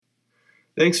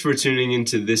Thanks for tuning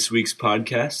into this week's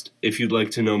podcast. If you'd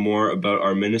like to know more about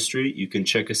our ministry, you can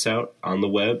check us out on the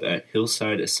web at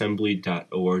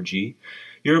hillsideassembly.org.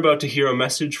 You're about to hear a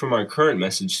message from our current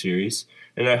message series,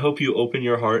 and I hope you open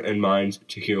your heart and mind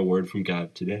to hear a word from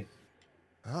God today.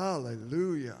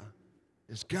 Hallelujah.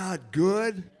 Is God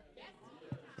good?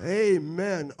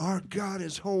 Amen. Our God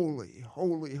is holy,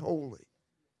 holy, holy.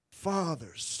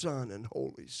 Father, Son, and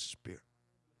Holy Spirit.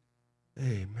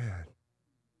 Amen.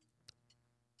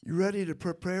 You ready to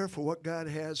prepare for what God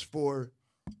has for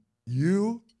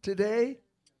you today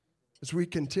as we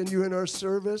continue in our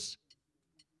service?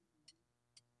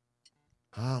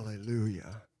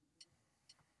 Hallelujah.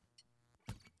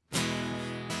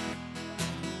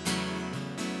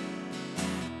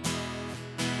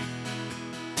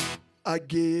 I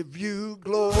give you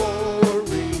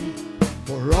glory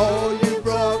for all you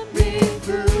brought me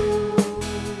through.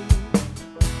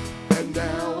 And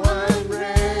now I'm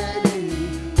ready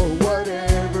for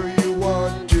whatever you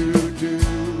want to do.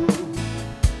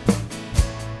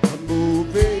 I'm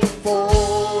moving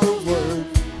forward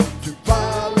to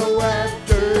follow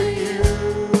after you.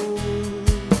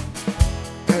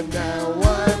 And now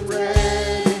I'm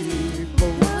ready for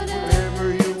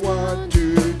whatever you want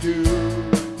to do.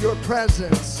 Your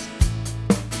presence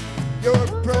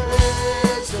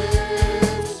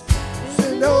is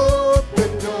an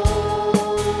open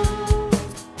door.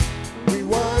 We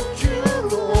want you,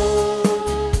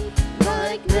 Lord,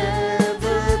 like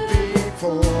never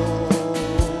before.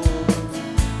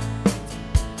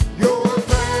 Your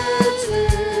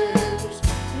presence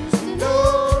is an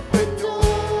open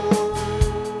door.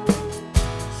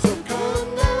 So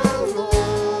come now,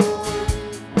 Lord,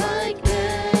 like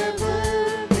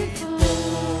never before.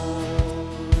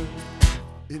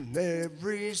 In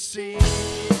every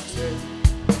season, your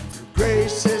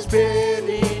grace has been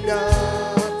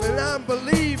enough, and I'm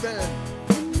believing.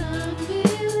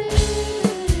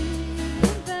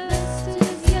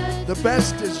 The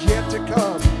best is yet to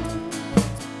come.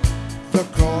 The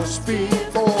cross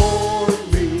before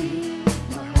me,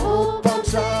 my hope on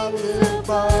solid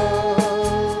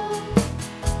bar.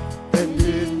 And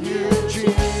in you,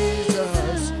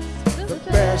 Jesus, the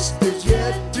best is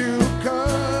yet to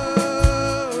come.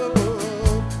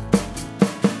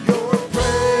 Your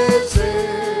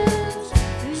presence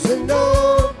is an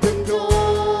open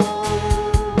door.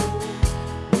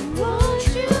 We want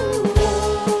you,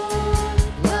 Lord,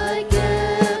 like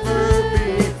never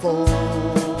before.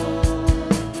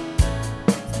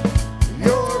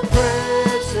 Your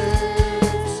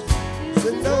presence is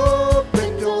an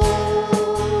open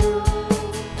door.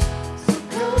 So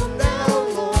come now,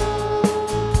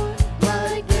 Lord,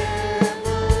 like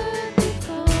never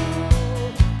before.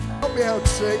 Help me out,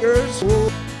 singers.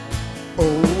 Oh,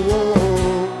 oh,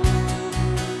 oh.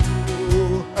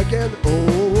 Again, oh,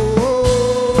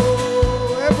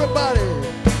 everybody.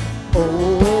 Oh,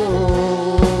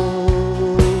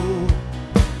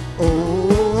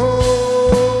 oh,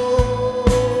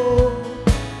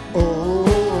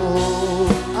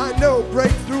 oh. I know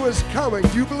breakthrough is coming.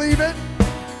 Do you believe it?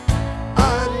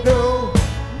 I know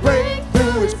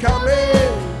breakthrough is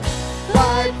coming.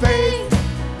 By faith,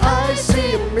 I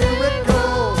see a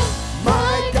miracle.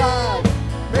 My God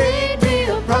made me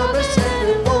a promise and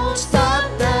it won't stop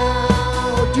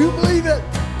now. Do you believe it?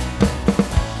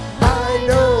 I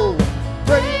know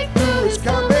breakthrough is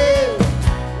coming.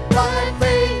 By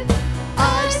faith,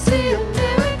 I see a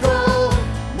miracle.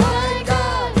 My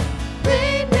God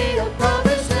made me a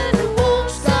promise and it won't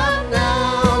stop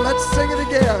now. Let's sing it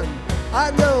again.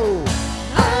 I know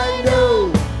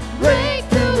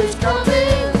breakthrough is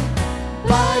coming.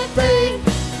 By faith,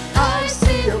 I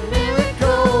see a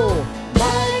miracle.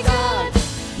 My God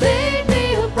made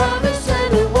me a promise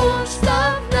and it won't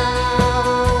stop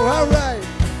now. All right.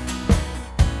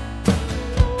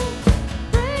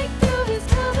 Breakthrough is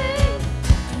coming.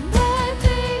 By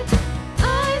faith,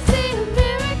 I see a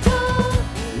miracle.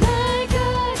 My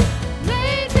God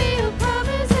made me a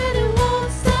promise and it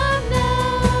won't stop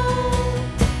now.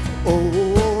 Oh,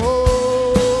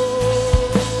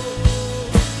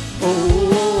 oh, oh,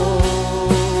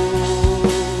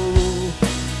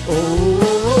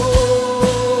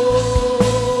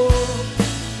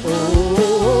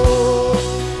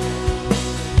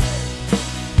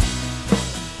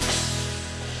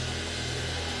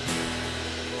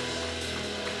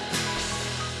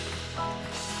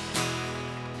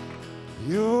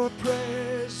 Your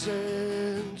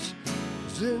presence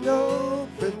is an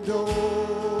open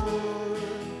door.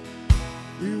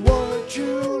 We want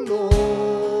you,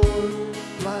 Lord,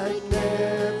 like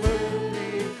never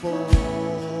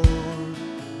before.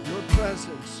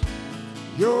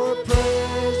 Your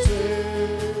presence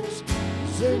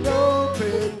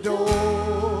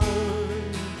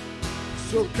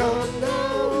come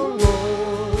now,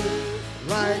 Lord,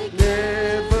 like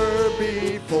never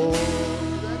before.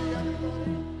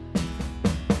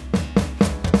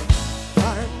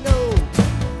 I know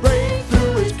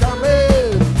breakthrough is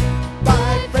coming.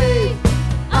 By faith,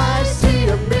 I see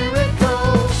a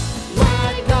miracle.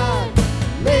 My God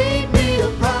made me a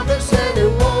promise and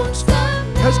it won't stop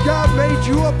now. Has God made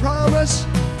you a promise?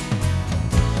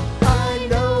 I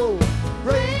know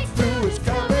breakthrough is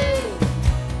coming.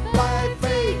 By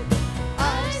faith,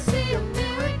 I see a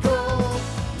miracle.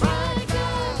 My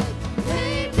God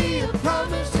made me a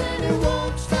promise and it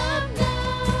won't stop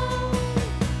now.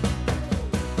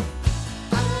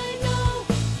 I know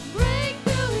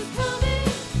breakthrough is coming.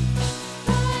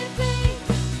 By faith,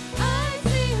 I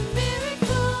see a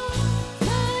miracle.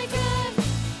 My God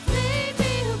made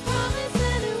me a promise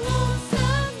and it won't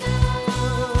stop now.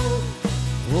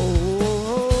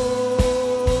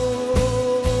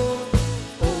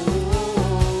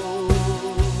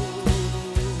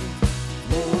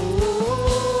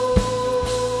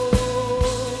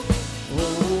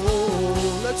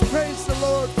 Let's praise the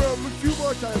Lord for a few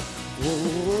more times.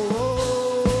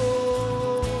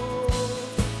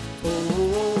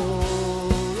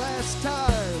 Last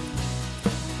time.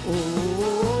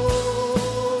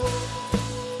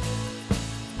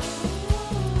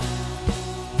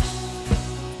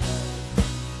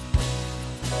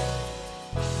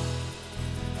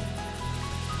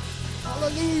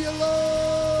 Hallelujah,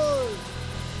 Lord.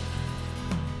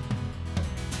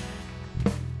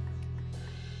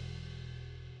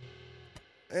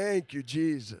 Thank you,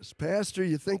 Jesus. Pastor,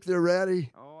 you think they're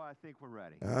ready? Oh, I think we're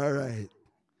ready. All right.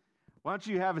 Why don't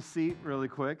you have a seat really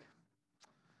quick?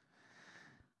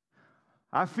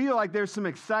 I feel like there's some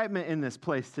excitement in this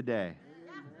place today.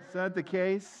 Is that the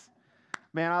case?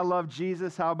 Man, I love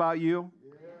Jesus. How about you?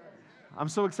 I'm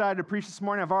so excited to preach this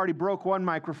morning. I've already broke one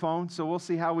microphone, so we'll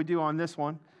see how we do on this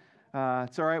one.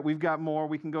 It's all right. We've got more.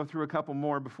 We can go through a couple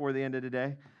more before the end of the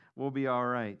day. We'll be all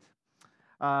right.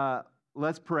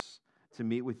 Let's pray. To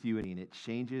meet with you, and it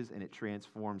changes and it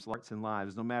transforms hearts and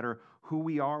lives. No matter who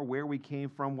we are, where we came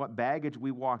from, what baggage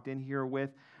we walked in here with,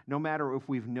 no matter if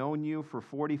we've known you for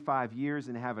 45 years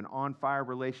and have an on-fire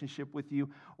relationship with you,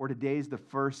 or today's the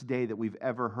first day that we've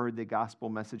ever heard the gospel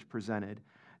message presented,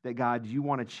 that God, you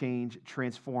want to change,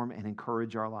 transform, and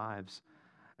encourage our lives.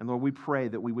 And Lord, we pray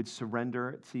that we would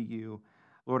surrender to you.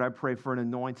 Lord, I pray for an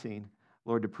anointing,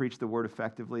 Lord, to preach the word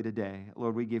effectively today.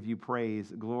 Lord, we give you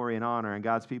praise, glory, and honor. And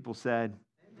God's people said,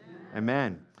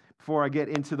 Amen. Before I get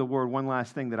into the word, one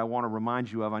last thing that I want to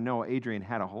remind you of. I know Adrian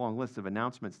had a long list of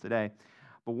announcements today,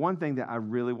 but one thing that I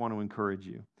really want to encourage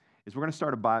you is we're going to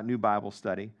start a new Bible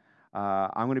study.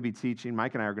 I'm going to be teaching,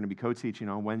 Mike and I are going to be co-teaching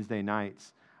on Wednesday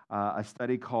nights, a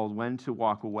study called When to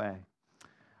Walk Away.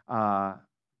 I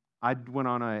went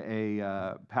on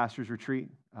a pastor's retreat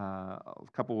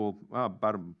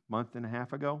about a month and a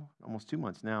half ago, almost 2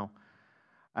 months now.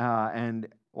 And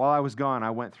while I was gone,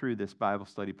 I went through this Bible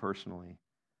study personally.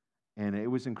 And it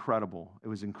was incredible. It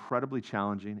was incredibly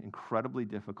challenging, incredibly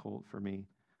difficult for me.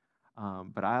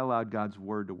 But I allowed God's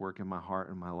word to work in my heart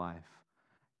and my life.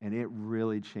 And it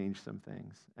really changed some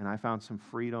things. And I found some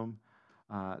freedom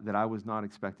that I was not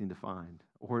expecting to find,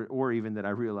 or even that I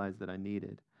realized that I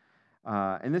needed.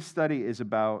 And this study is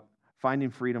about finding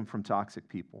freedom from toxic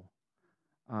people.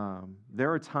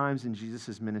 There are times in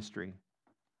Jesus' ministry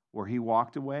where he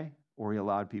walked away or he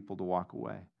allowed people to walk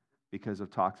away because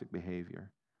of toxic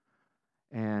behavior.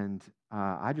 And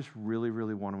I just really,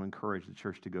 really want to encourage the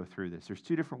church to go through this. There's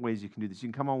two different ways you can do this. You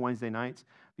can come on Wednesday nights,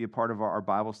 be a part of our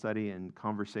Bible study and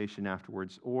conversation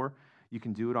afterwards, or you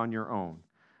can do it on your own.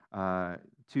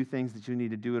 Two things that you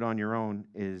need to do it on your own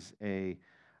is an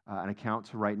account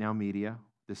to Right Now Media.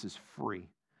 This is free.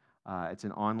 It's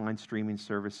an online streaming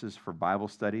services for Bible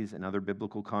studies and other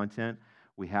biblical content.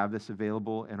 We have this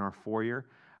available in our foyer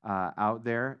out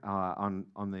there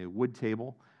on the wood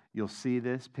table. You'll see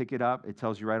this, pick it up. It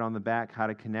tells you right on the back how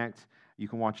to connect. You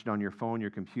can watch it on your phone, your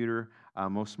computer.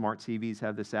 Most smart TVs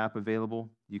have this app available.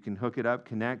 You can hook it up,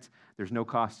 connect. There's no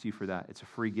cost to you for that. It's a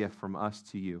free gift from us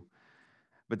to you.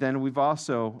 But then we've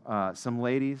also, some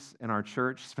ladies in our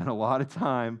church spent a lot of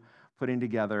time putting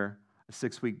together a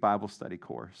 6-week Bible study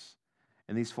course.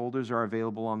 And these folders are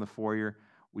available on the foyer.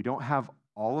 We don't have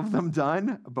all of them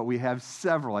done, but we have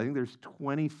several. I think there's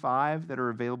 25 that are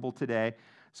available today.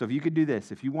 So if you could do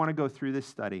this, if you want to go through this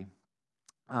study,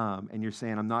 and you're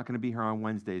saying, I'm not going to be here on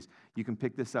Wednesdays, you can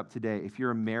pick this up today. If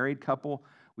you're a married couple,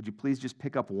 would you please just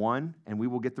pick up one, and we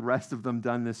will get the rest of them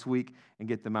done this week and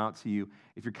get them out to you.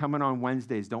 If you're coming on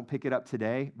Wednesdays, don't pick it up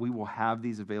today. We will have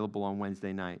these available on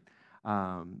Wednesday night.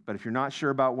 But if you're not sure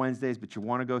about Wednesdays, but you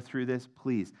want to go through this,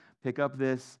 please pick up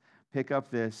this,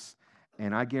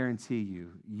 and I guarantee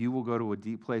you, you will go to a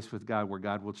deep place with God where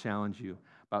God will challenge you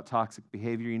about toxic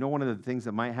behavior. You know, one of the things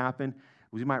that might happen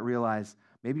is you might realize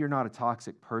maybe you're not a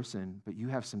toxic person, but you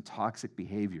have some toxic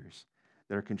behaviors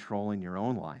that are controlling your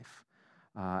own life.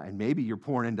 And maybe you're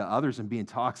pouring into others and being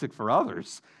toxic for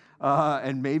others.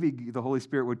 And maybe the Holy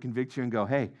Spirit would convict you and go,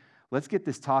 hey, let's get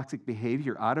this toxic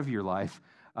behavior out of your life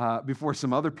before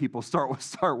some other people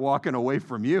start walking away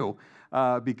from you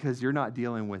because you're not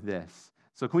dealing with this.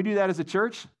 So can we do that as a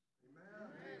church?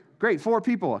 Amen. Great, 4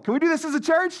 people. Can we do this as a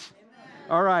church? Amen.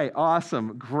 All right,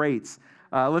 awesome, great.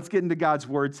 Let's get into God's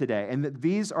Word today. And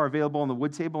these are available on the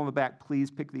wood table in the back. Please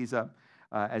pick these up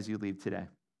as you leave today.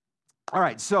 All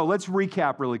right, so let's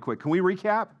recap really quick. Can we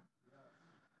recap?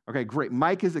 Okay, great.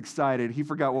 Mike is excited. He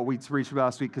forgot what we preached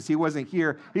last week because he wasn't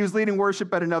here. He was leading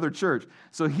worship at another church.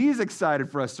 So he's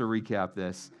excited for us to recap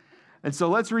this. And so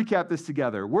let's recap this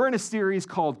together. We're in a series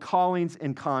called Callings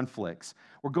and Conflicts.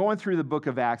 We're going through the book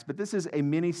of Acts, but this is a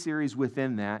mini-series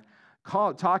within that,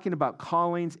 talking about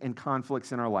callings and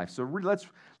conflicts in our life. So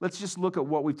let's just look at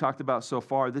what we've talked about so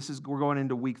far. We're going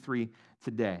into week 3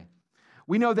 today.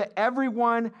 We know that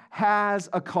everyone has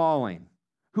a calling.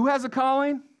 Who has a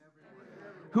calling?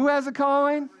 Who has a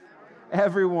calling?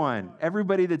 Everyone.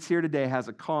 Everybody that's here today has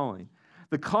a calling.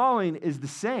 The calling is the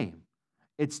same.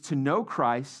 It's to know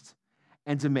Christ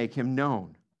and to make him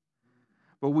known.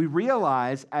 But we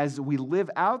realize as we live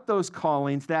out those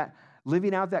callings that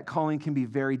living out that calling can be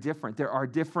very different. There are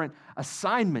different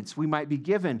assignments we might be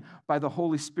given by the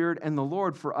Holy Spirit and the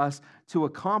Lord for us to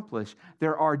accomplish.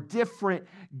 There are different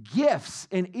gifts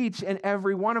in each and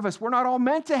every one of us. We're not all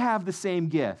meant to have the same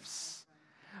gifts.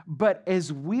 But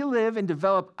as we live and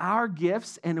develop our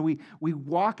gifts and we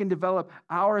walk and develop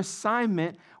our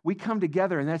assignment, we come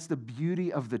together, and that's the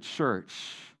beauty of the church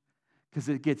because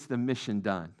it gets the mission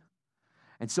done.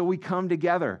 And so we come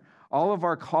together, all of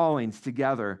our callings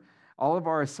together, all of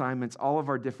our assignments, all of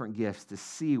our different gifts to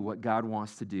see what God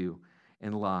wants to do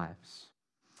in lives.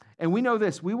 And we know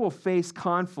this, we will face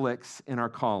conflicts in our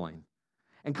calling.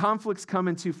 And conflicts come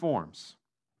in 2 forms.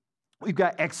 We've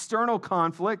got external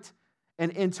conflict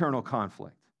and internal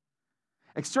conflict.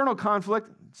 External conflict,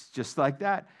 it's just like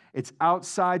that. It's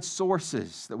outside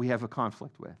sources that we have a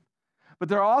conflict with. But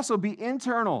there will also be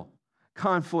internal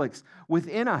conflicts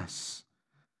within us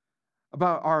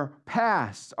about our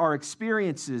past, our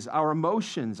experiences, our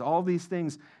emotions. All these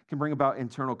things can bring about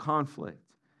internal conflict.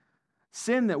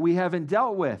 Sin that we haven't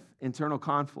dealt with, internal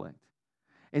conflict.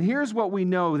 And here's what we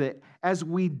know, that as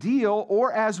we deal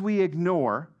or as we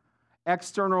ignore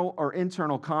external or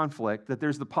internal conflict, that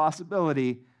there's the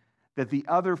possibility that the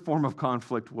other form of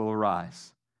conflict will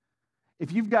arise.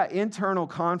 If you've got internal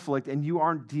conflict and you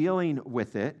aren't dealing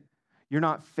with it, you're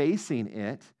not facing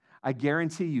it, I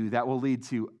guarantee you that will lead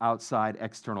to outside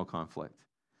external conflict.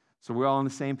 So we're all on the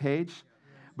same page?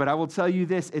 But I will tell you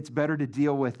this, it's better to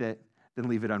deal with it than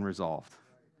leave it unresolved.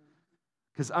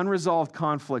 Because unresolved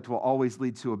conflict will always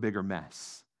lead to a bigger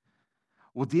mess.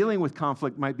 Well, dealing with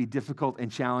conflict might be difficult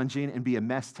and challenging and be a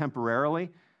mess temporarily.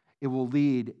 It will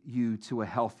lead you to a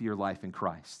healthier life in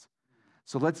Christ.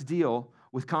 So let's deal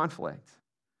with conflict.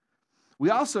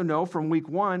 We also know from week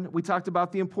 1, we talked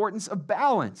about the importance of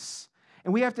balance.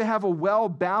 And we have to have a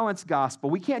well-balanced gospel.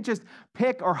 We can't just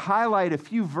pick or highlight a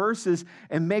few verses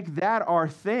and make that our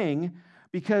thing,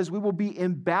 because we will be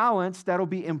imbalanced, that'll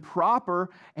be improper,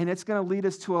 and it's going to lead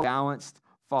us to a balanced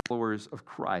followers of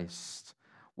Christ.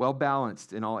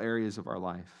 Well-balanced in all areas of our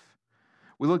life.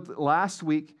 We looked last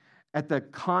week at the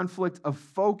conflict of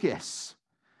focus.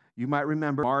 You might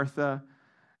remember Martha,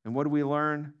 and what did we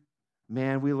learn?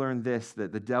 Man, we learned this,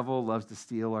 that the devil loves to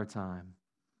steal our time.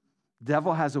 The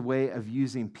devil has a way of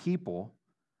using people,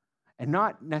 and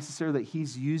not necessarily that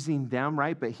he's using them,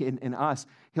 right? But in us,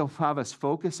 he'll have us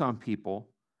focus on people,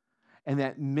 and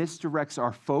that misdirects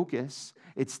our focus.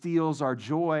 It steals our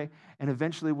joy, and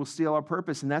eventually will steal our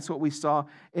purpose. And that's what we saw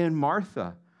in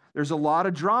Martha. There's a lot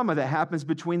of drama that happens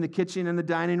between the kitchen and the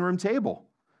dining room table,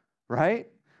 right?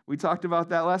 We talked about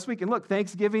that last week. And look,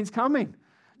 Thanksgiving's coming.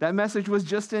 That message was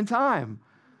just in time.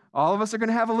 All of us are going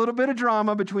to have a little bit of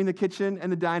drama between the kitchen and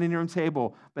the dining room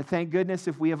table. But thank goodness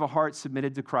if we have a heart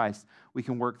submitted to Christ, we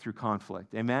can work through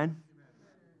conflict. Amen?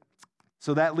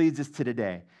 So that leads us to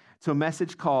today, to a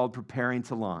message called Preparing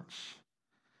to Launch.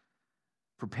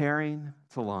 Preparing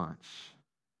to launch.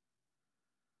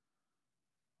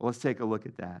 Well, let's take a look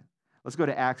at that. Let's go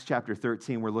to Acts chapter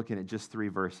 13. We're looking at just 3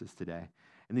 verses today.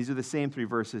 And these are the same 3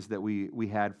 verses that we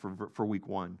had for week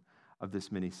 1 of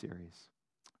this mini-series.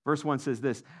 Verse 1 says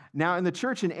this, "Now in the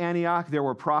church in Antioch there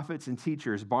were prophets and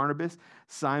teachers, Barnabas,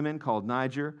 Simon called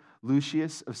Niger,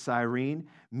 Lucius of Cyrene,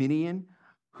 Minian,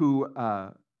 who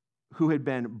had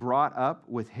been brought up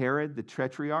with Herod the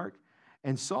Tetrarch,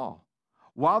 and Saul.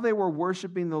 While they were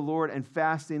worshiping the Lord and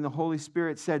fasting, the Holy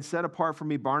Spirit said, 'Set apart for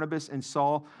me Barnabas and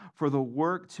Saul for the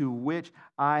work to which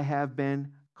I have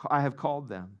called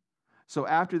them.' So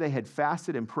after they had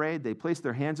fasted and prayed, they placed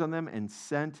their hands on them and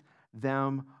sent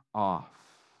them off."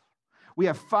 We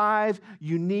have 5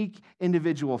 unique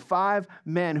individuals, 5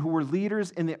 men who were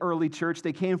leaders in the early church.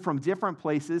 They came from different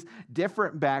places,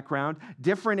 different background,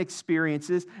 different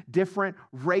experiences, different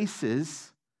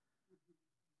races,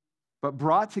 but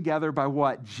brought together by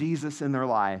what? Jesus in their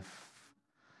life.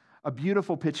 A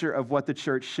beautiful picture of what the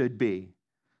church should be.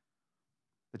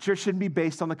 The church shouldn't be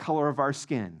based on the color of our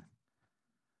skin,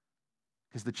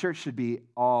 because the church should be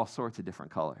all sorts of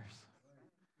different colors.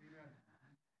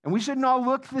 And we shouldn't all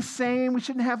look the same. We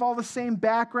shouldn't have all the same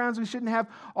backgrounds. We shouldn't have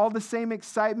all the same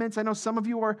excitements. I know some of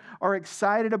you are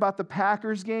excited about the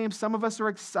Packers game. Some of us are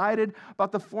excited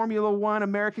about the Formula One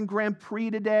American Grand Prix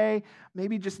today.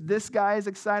 Maybe just this guy is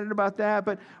excited about that.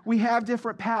 But we have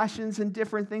different passions and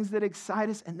different things that excite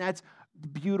us, and that's a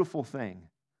beautiful thing.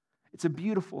 It's a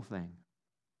beautiful thing.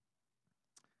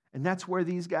 And that's where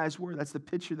these guys were. That's the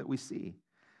picture that we see.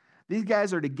 These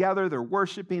guys are together, they're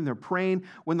worshiping, they're praying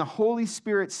when the Holy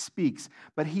Spirit speaks.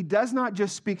 But he does not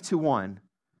just speak to one,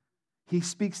 he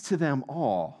speaks to them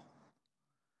all.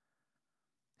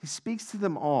 He speaks to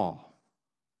them all.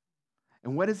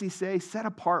 And what does he say? "Set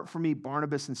apart for me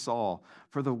Barnabas and Saul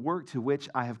for the work to which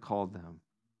I have called them."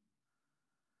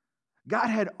 God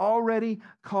had already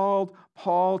called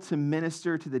Paul to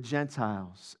minister to the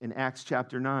Gentiles in Acts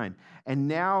chapter 9. And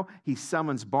now he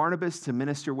summons Barnabas to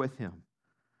minister with him.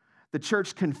 The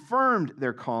church confirmed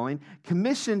their calling,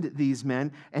 commissioned these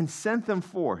men, and sent them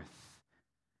forth.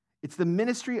 It's the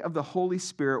ministry of the Holy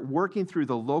Spirit working through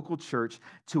the local church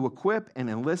to equip and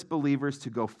enlist believers to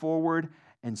go forward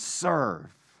and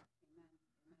serve.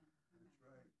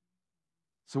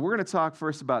 So we're going to talk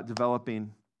first about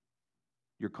developing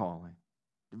your calling.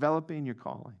 Developing your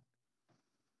calling.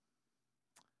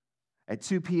 At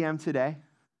 2 p.m. today,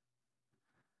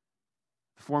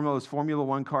 those Formula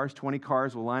One cars, 20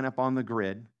 cars will line up on the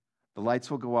grid. The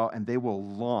lights will go out, and they will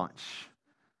launch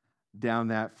down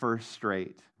that first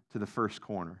straight to the first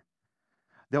corner.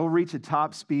 They'll reach a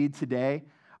top speed today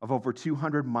of over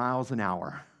 200 miles an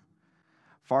hour.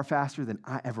 Far faster than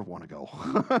I ever want to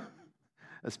go,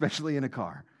 especially in a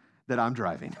car that I'm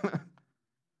driving.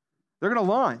 They're going to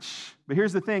launch. But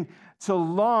here's the thing. To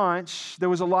launch, there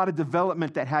was a lot of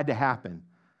development that had to happen.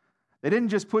 They didn't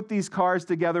just put these cars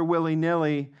together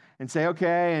willy-nilly and say,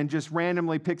 okay, and just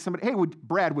randomly pick somebody. Hey,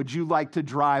 Brad, would you like to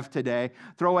drive today?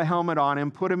 Throw a helmet on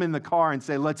him, put him in the car, and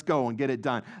say, let's go and get it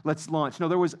done. Let's launch. No,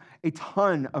 there was a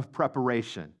ton of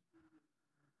preparation.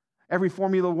 Every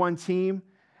Formula One team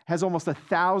has almost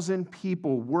 1,000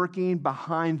 people working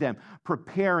behind them,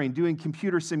 preparing, doing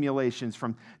computer simulations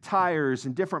from tires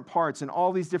and different parts and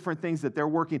all these different things that they're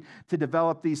working to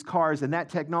develop these cars. And that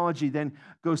technology then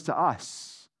goes to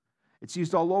us. It's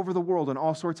used all over the world in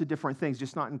all sorts of different things,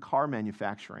 just not in car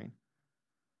manufacturing.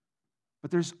 But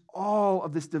there's all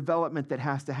of this development that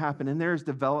has to happen, and there's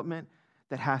development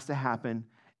that has to happen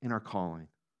in our calling.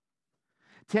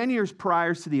 10 years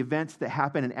prior to the events that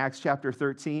happen in Acts chapter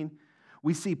 13,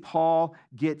 we see Paul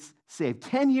gets saved.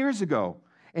 10 years ago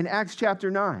in Acts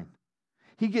chapter 9,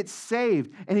 he gets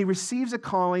saved, and he receives a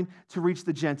calling to reach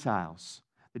the Gentiles.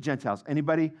 The Gentiles,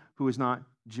 anybody who is not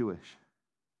Jewish.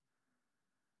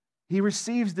 He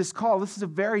receives this call. This is a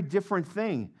very different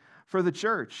thing for the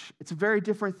church. It's a very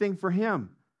different thing for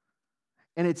him.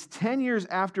 And it's 10 years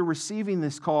after receiving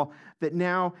this call that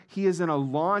now he is in a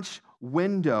launch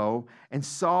window and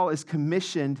Saul is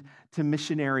commissioned to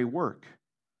missionary work.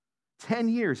 10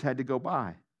 years had to go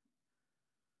by.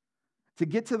 To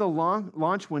get to the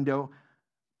launch window,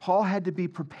 Paul had to be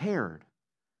prepared.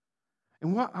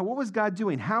 And what was God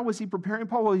doing? How was he preparing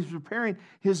Paul? Well, he was preparing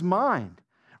his mind.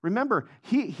 Remember,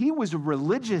 he was a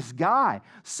religious guy.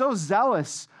 So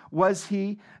zealous was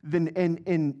he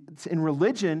in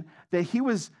religion that he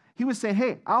was saying,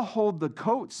 hey, I'll hold the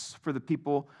coats for the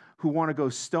people who want to go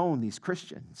stone these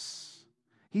Christians.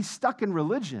 He's stuck in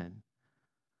religion.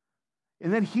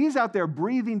 And then he's out there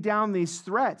breathing down these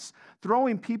threats,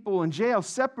 throwing people in jail,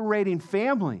 separating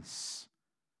families.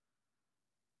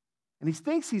 And he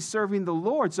thinks he's serving the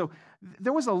Lord. So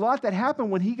there was a lot that happened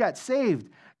when he got saved.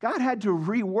 God had to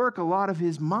rework a lot of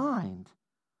his mind,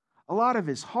 a lot of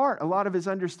his heart, a lot of his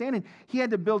understanding. He had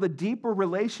to build a deeper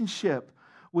relationship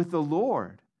with the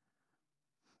Lord.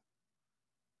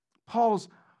 Paul's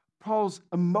Paul's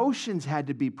emotions had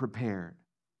to be prepared.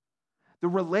 The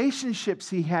relationships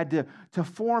he had to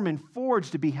form and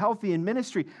forge to be healthy in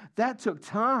ministry, that took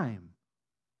time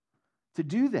to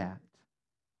do that.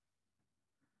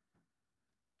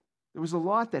 There was a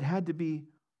lot that had to be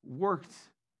worked.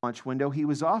 Launch window. He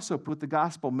was also with the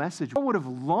gospel message. Paul would have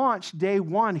launched day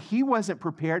one. He wasn't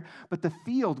prepared, but the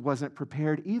field wasn't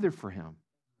prepared either for him.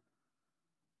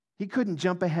 He couldn't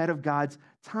jump ahead of God's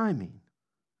timing.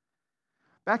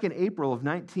 Back in April of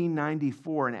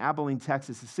 1994 in Abilene,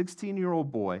 Texas, a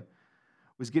 16-year-old boy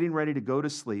was getting ready to go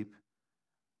to sleep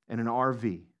in an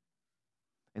RV.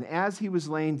 And as he was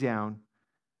laying down,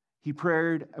 he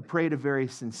prayed a very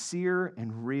sincere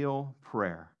and real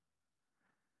prayer.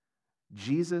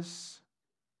 Jesus,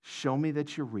 show me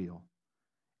that you're real,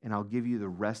 and I'll give you the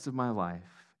rest of my life,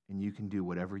 and you can do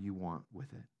whatever you want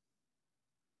with it.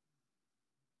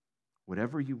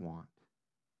 Whatever you want.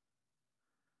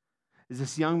 As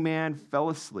this young man fell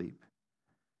asleep,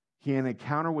 he had an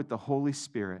encounter with the Holy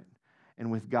Spirit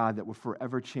and with God that would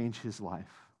forever change his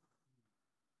life.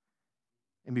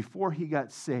 And before he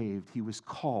got saved, he was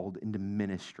called into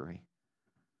ministry.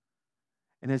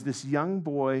 And as this young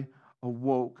boy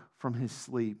awoke from his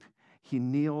sleep, he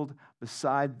kneeled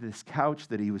beside this couch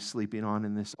that he was sleeping on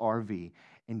in this RV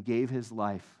and gave his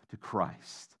life to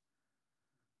Christ.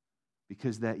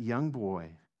 Because that young boy,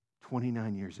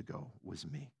 29 years ago, was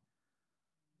me.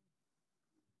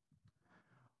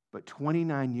 But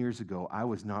 29 years ago, I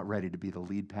was not ready to be the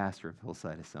lead pastor of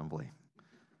Hillside Assembly.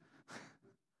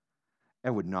 It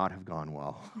would not have gone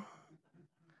well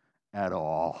at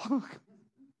all.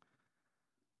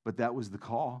 But that was the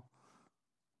call.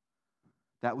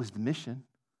 That was the mission.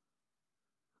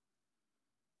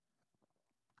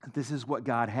 This is what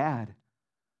God had.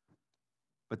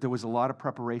 But there was a lot of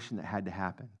preparation that had to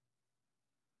happen.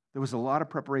 There was a lot of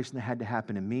preparation that had to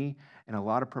happen in me and a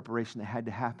lot of preparation that had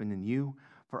to happen in you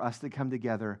for us to come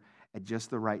together at just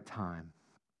the right time,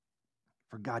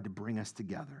 for God to bring us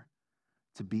together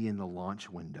to be in the launch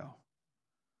window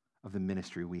of the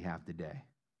ministry we have today.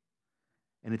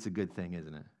 And it's a good thing,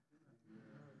 isn't it?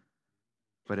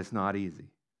 But it's not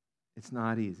easy. It's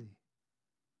not easy.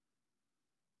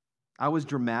 I was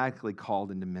dramatically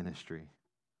called into ministry,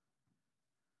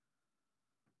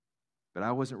 but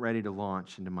I wasn't ready to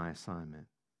launch into my assignment.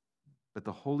 But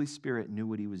the Holy Spirit knew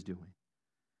what he was doing.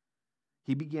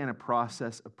 He began a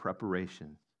process of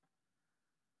preparation.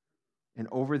 And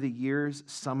over the years,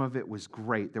 some of it was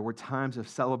great. There were times of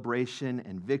celebration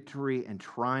and victory and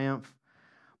triumph,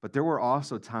 but there were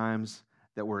also times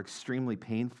that were extremely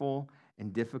painful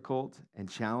and difficult and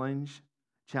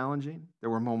challenging. There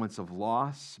were moments of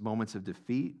loss, moments of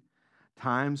defeat,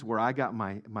 times where I got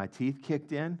my teeth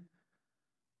kicked in.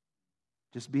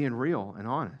 Just being real and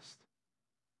honest.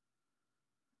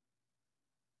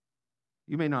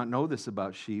 You may not know this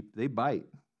about sheep. They bite.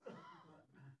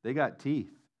 They got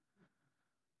teeth.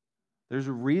 There's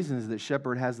reasons that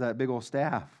shepherd has that big old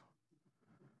staff.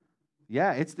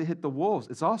 Yeah, it's to hit the wolves.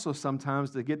 It's also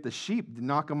sometimes to get the sheep, to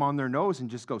knock them on their nose and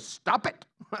just go, stop it.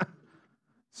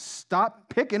 Stop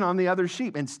picking on the other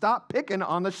sheep and stop picking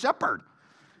on the shepherd.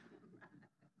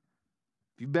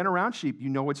 If you've been around sheep, you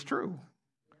know it's true.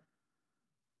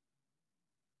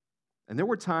 And there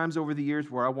were times over the years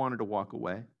where I wanted to walk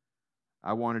away.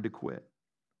 I wanted to quit.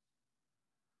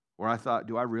 Where I thought,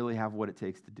 do I really have what it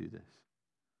takes to do this?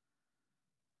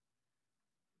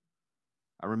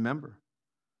 I remember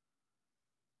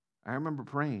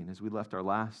praying as we left our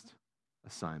last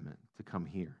assignment to come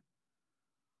here.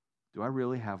 Do I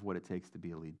really have what it takes to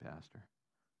be a lead pastor?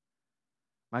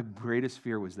 My greatest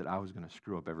fear was that I was going to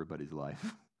screw up everybody's life.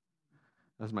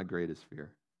 That was my greatest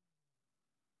fear.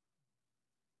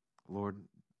 Lord,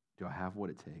 do I have what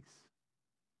it takes?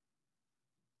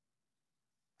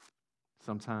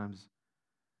 Sometimes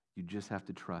you just have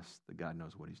to trust that God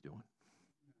knows what he's doing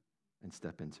and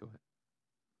step into it.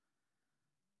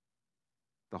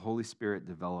 The Holy Spirit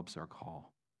develops our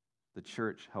call. The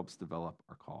church helps develop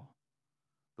our call.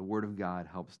 The Word of God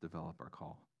helps develop our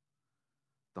call.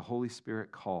 The Holy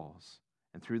Spirit calls,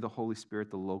 and through the Holy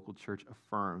Spirit, the local church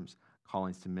affirms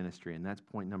callings to ministry. And that's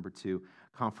point number 2,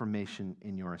 confirmation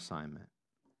in your assignment.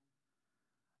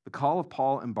 The call of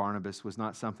Paul and Barnabas was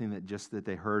not something that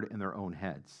they heard in their own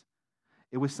heads.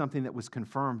 It was something that was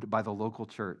confirmed by the local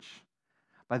church,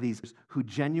 by these who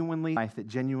genuinely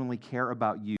care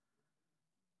about you.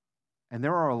 And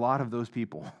there are a lot of those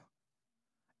people.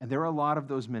 And there are a lot of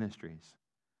those ministries.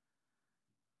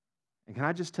 And can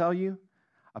I just tell you,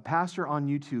 a pastor on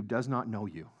YouTube does not know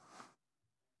you.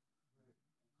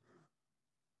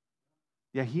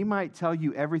 Yeah, he might tell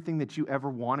you everything that you ever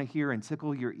want to hear and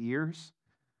tickle your ears.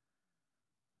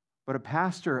 But a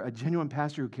pastor, a genuine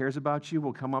pastor who cares about you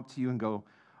will come up to you and go,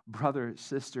 brother,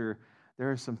 sister,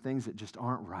 there are some things that just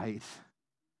aren't right.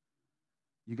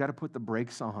 You got to put the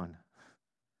brakes on.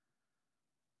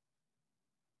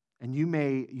 And you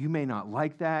may not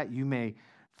like that. You may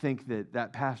think that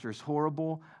that pastor is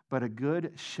horrible, but a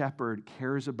good shepherd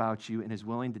cares about you and is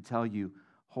willing to tell you,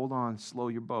 hold on, slow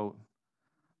your boat.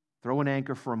 Throw an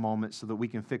anchor for a moment so that we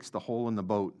can fix the hole in the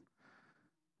boat.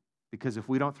 Because if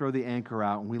we don't throw the anchor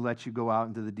out and we let you go out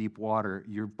into the deep water,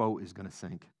 your boat is going to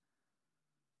sink.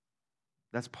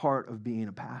 That's part of being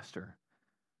a pastor.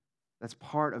 That's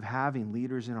part of having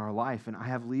leaders in our life. And I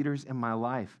have leaders in my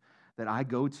life that I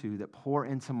go to that pour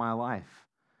into my life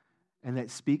and that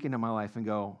speak into my life and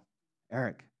go,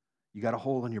 Eric, you got a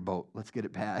hole in your boat. Let's get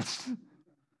it patched.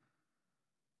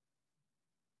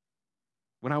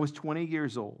 When I was 20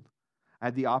 years old, I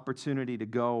had the opportunity to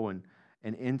go and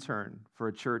intern for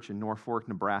a church in Norfolk,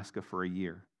 Nebraska for a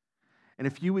year. And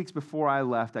a few weeks before I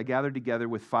left, I gathered together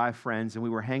with 5 friends, and we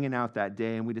were hanging out that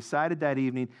day, and we decided that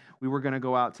evening we were going to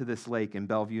go out to this lake in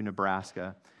Bellevue,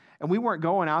 Nebraska. And we weren't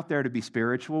going out there to be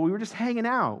spiritual. We were just hanging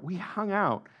out. We hung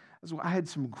out. I had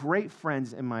some great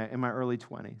friends in my early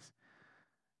 20s.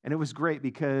 And it was great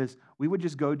because we would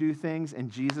just go do things,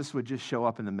 and Jesus would just show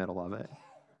up in the middle of it.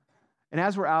 And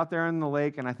as we're out there in the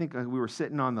lake, and I think we were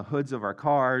sitting on the hoods of our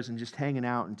cars and just hanging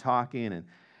out and talking, and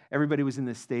everybody was in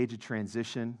this stage of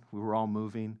transition. We were all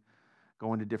moving,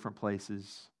 going to different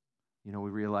places. We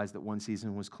realized that one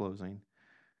season was closing.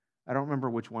 I don't remember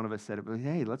which one of us said it, but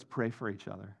hey, let's pray for each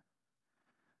other.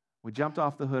 We jumped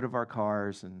off the hood of our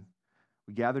cars, and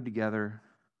we gathered together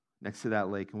next to that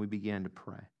lake, and we began to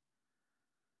pray.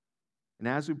 And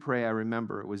as we pray, I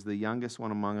remember it was the youngest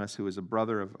one among us who was a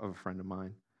brother of a friend of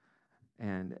mine.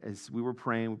 And as we were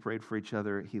praying, we prayed for each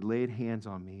other, he laid hands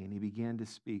on me and he began to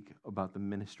speak about the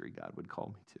ministry God would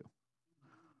call me to.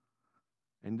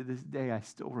 And to this day, I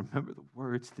still remember the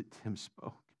words that Tim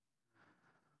spoke.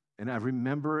 And I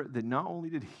remember that not only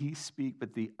did he speak,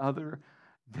 but these other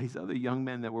young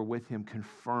men that were with him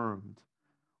confirmed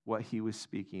what he was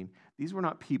speaking. These were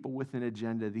not people with an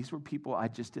agenda. These were people I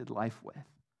just did life with,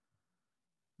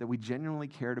 that we genuinely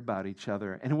cared about each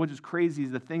other. And what was crazy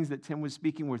is the things that Tim was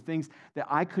speaking were things that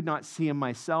I could not see in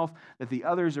myself, that the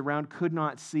others around could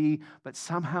not see, but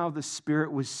somehow the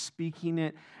Spirit was speaking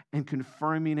it and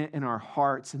confirming it in our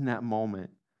hearts in that moment,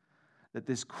 that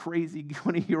this crazy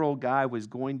 20-year-old guy was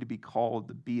going to be called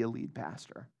to be a lead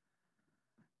pastor,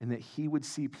 and that he would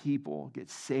see people get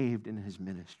saved in his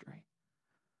ministry.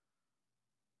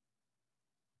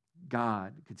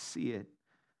 God could see it.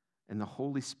 And the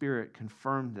Holy Spirit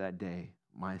confirmed that day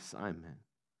my assignment.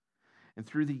 And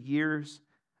through the years,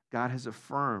 God has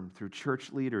affirmed through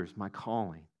church leaders my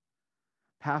calling.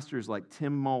 Pastors like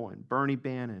Tim Moen, Bernie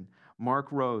Bannon,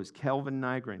 Mark Rose, Kelvin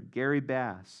Nygren, Gary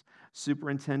Bass,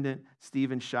 Superintendent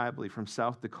Stephen Shibley from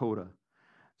South Dakota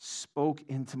spoke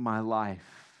into my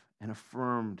life and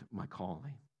affirmed my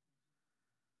calling.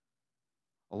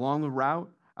 Along the route,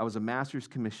 I was a master's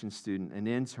commission student, an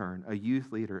intern, a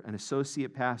youth leader, an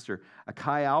associate pastor, a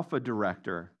Chi Alpha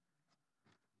director,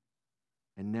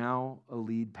 and now a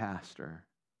lead pastor.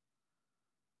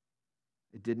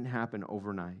 It didn't happen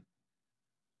overnight.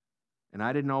 And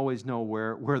I didn't always know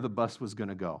where the bus was going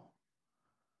to go.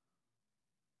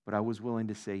 But I was willing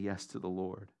to say yes to the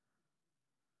Lord.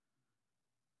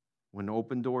 When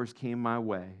open doors came my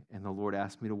way and the Lord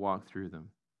asked me to walk through them,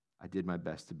 I did my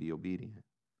best to be obedient.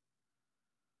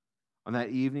 On that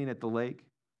evening at the lake,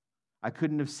 I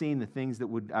couldn't have seen the things that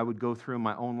I would go through in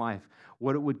my own life,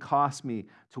 what it would cost me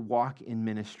to walk in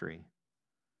ministry.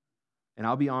 And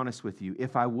I'll be honest with you,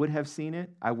 if I would have seen it,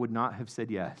 I would not have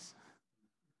said yes.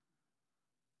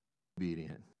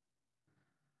 Obedient.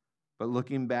 But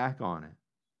looking back on it,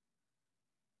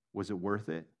 was it worth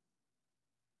it?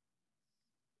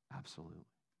 Absolutely.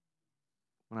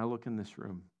 When I look in this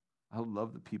room, I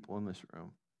love the people in this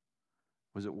room.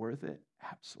 Was it worth it?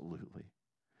 Absolutely.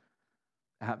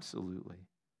 Absolutely.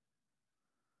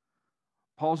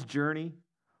 Paul's journey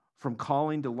from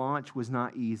calling to launch was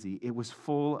not easy. It was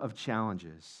full of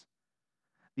challenges.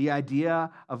 The idea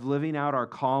of living out our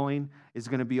calling is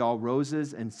going to be all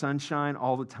roses and sunshine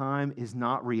all the time is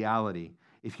not reality.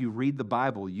 If you read the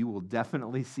Bible, you will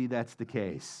definitely see that's the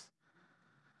case.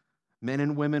 Men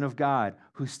and women of God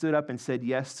who stood up and said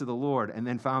yes to the Lord and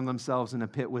then found themselves in a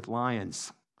pit with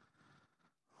lions.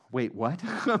 Wait, what?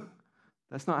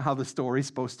 That's not how the story's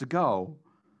supposed to go.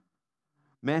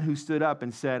 Men who stood up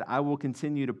and said, I will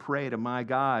continue to pray to my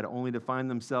God, only to find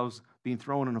themselves being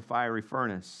thrown in a fiery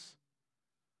furnace.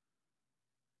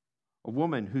 A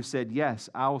woman who said, yes,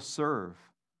 I'll serve,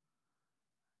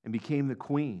 and became the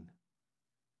queen.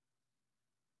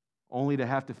 only to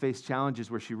have to face challenges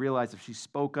where she realized if she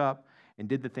spoke up and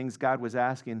did the things God was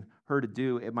asking her to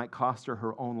do, it might cost her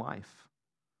her own life.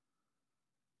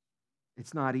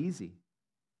 It's not easy.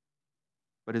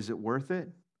 But is it worth it?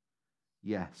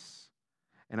 Yes.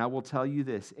 And I will tell you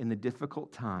this, in the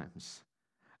difficult times,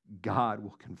 God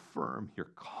will confirm your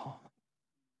calling.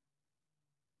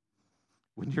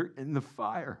 When you're in the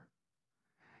fire,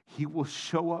 He will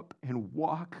show up and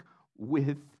walk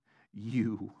with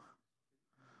you.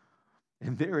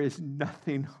 And there is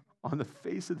nothing on the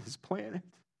face of this planet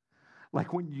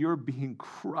like when you're being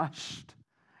crushed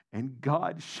and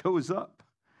God shows up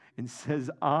and says,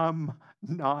 I'm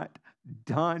not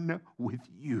done with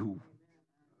you.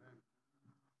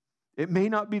 It may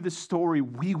not be the story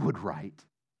we would write,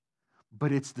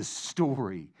 but it's the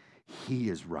story He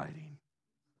is writing.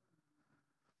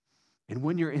 And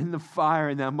when you're in the fire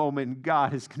in that moment,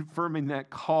 God is confirming that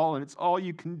call, and it's all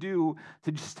you can do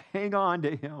to just hang on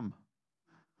to Him.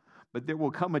 But there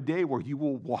will come a day where you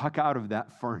will walk out of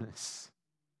that furnace,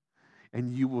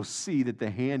 and you will see that the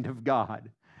hand of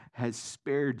God has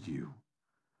spared you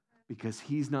because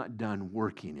He's not done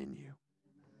working in you.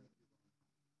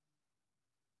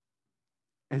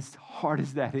 As hard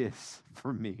as that is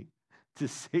for me to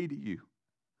say to you,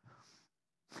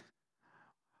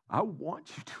 I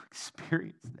want you to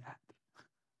experience that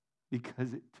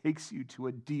because it takes you to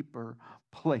a deeper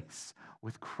place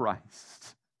with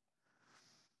Christ.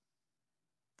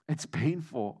 It's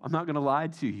painful. I'm not going to lie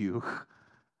to you.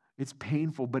 It's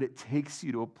painful, but it takes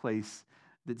you to a place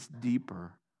that's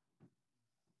deeper.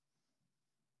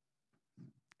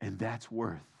 And that's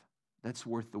worth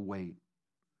the wait.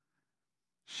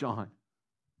 Sean,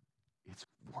 it's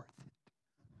worth it.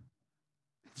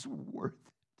 It's worth it.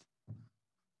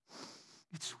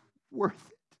 It's worth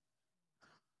it.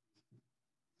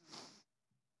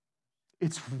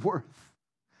 It's worth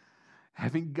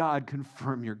having God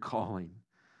confirm your calling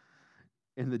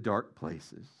in the dark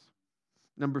places.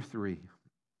 Number 3,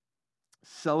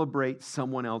 celebrate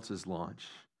someone else's launch.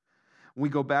 When we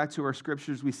go back to our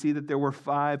scriptures, we see that there were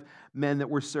 5 men that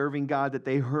were serving God, that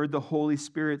they heard the Holy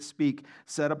Spirit speak,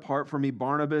 set apart for me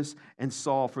Barnabas and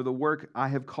Saul for the work I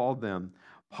have called them.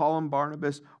 Paul and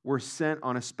Barnabas were sent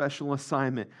on a special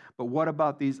assignment. But what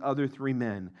about these other 3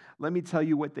 men? Let me tell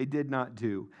you what they did not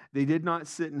do. They did not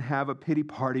sit and have a pity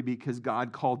party because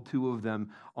God called 2 of them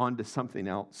onto something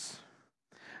else.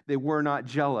 They were not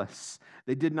jealous.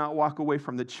 They did not walk away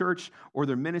from the church or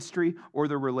their ministry or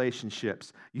their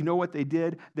relationships. You know what they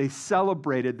did? They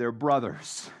celebrated their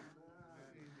brothers.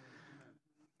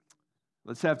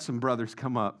 Let's have some brothers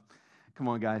come up. Come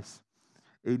on, guys.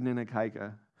 Aiden and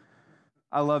Akaika.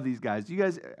 I love these guys. You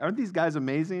guys, aren't these guys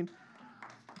amazing?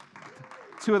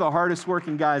 2 of the hardest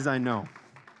working guys I know.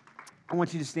 I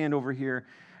want you to stand over here,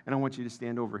 and I want you to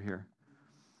stand over here.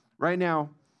 Right now,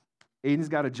 Aiden's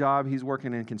got a job. He's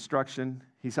working in construction.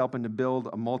 He's helping to build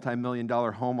a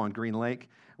multi-million-dollar home on Green Lake.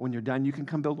 When you're done, you can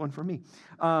come build one for me.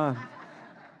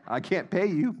 I can't pay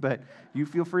you, but you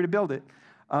feel free to build it.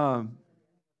 And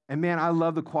man, I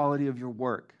love the quality of your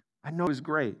work. I know it's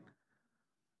great.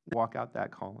 Walk out that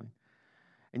calling.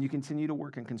 And you continue to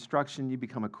work in construction. You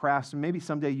become a craftsman. Maybe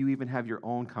someday you even have your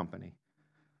own company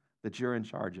that you're in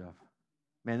charge of.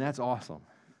 Man, that's awesome.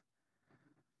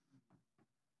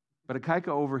 But Akaika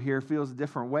over here feels a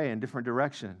different way, in different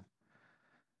direction.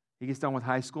 He gets done with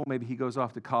high school. Maybe he goes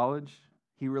off to college.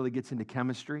 He really gets into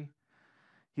chemistry.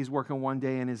 He's working one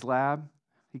day in his lab.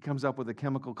 He comes up with a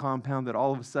chemical compound that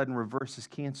all of a sudden reverses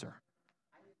cancer.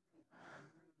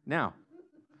 Now,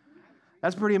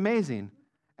 that's pretty amazing.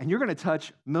 And you're going to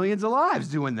touch millions of lives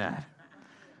doing that.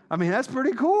 I mean, that's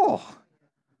pretty cool.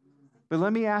 But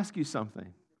let me ask you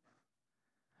something.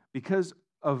 Because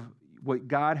of what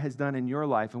God has done in your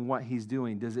life and what He's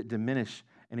doing, does it diminish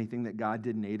anything that God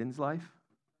did in Aiden's life?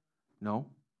 No.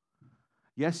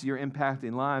 Yes, you're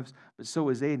impacting lives, but so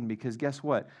is Aiden, because guess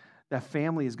what? That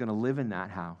family is going to live in that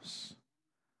house.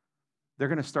 They're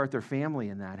going to start their family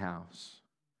in that house.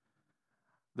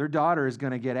 Their daughter is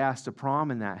going to get asked to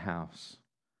prom in that house.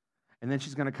 And then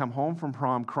she's going to come home from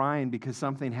prom crying because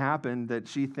something happened that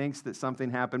she thinks that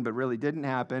something happened but really didn't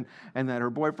happen, and that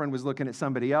her boyfriend was looking at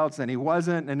somebody else and he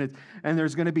wasn't, and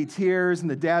there's going to be tears, and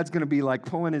the dad's going to be like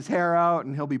pulling his hair out,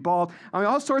 and he'll be bald. I mean,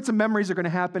 all sorts of memories are going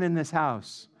to happen in this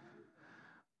house.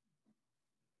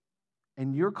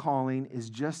 And your calling is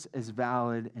just as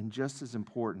valid and just as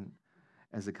important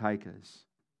as Akaika's,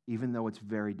 even though it's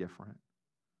very different.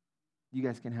 You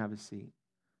guys can have a seat.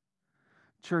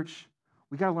 Church,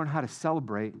 we got to learn how to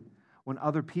celebrate when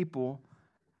other people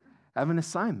have an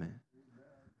assignment.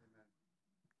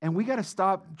 And we got to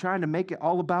stop trying to make it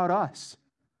all about us.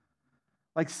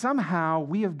 Like somehow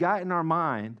we have got in our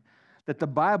mind that the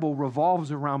Bible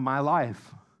revolves around my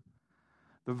life.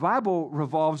 The Bible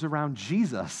revolves around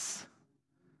Jesus.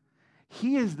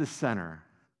 He is the center.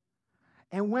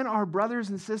 And when our brothers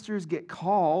and sisters get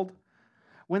called,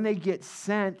 when they get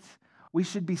sent, we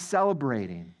should be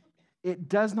celebrating. It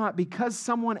does not, because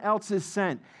someone else is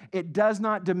sent, it does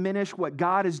not diminish what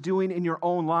God is doing in your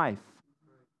own life.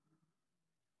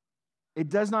 It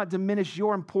does not diminish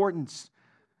your importance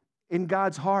in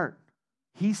God's heart.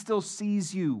 He still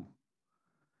sees you.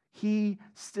 He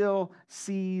still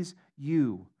sees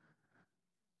you.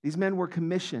 These men were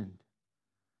commissioned.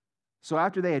 So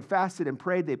after they had fasted and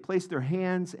prayed, they placed their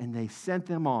hands and they sent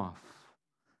them off.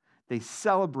 They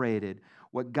celebrated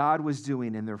what God was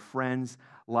doing in their friend's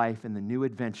life and the new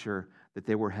adventure that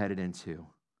they were headed into.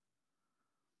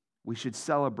 We should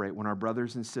celebrate when our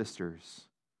brothers and sisters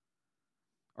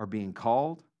are being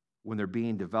called, when they're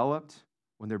being developed,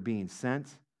 when they're being sent,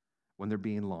 when they're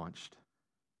being launched.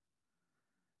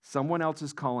 Someone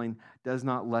else's calling does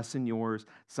not lessen yours.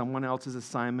 Someone else's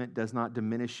assignment does not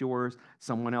diminish yours.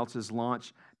 Someone else's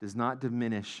launch does not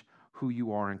diminish who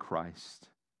you are in Christ.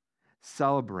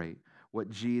 Celebrate what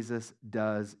Jesus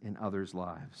does in others'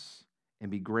 lives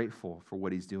and be grateful for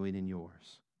what he's doing in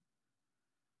yours.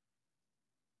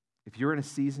 If you're in a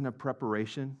season of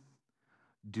preparation,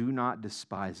 do not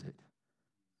despise it.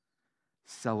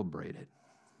 Celebrate it.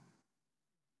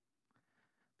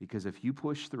 Because if you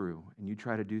push through and you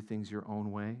try to do things your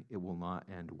own way, it will not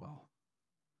end well.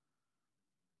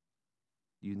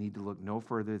 You need to look no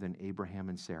further than Abraham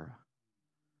and Sarah,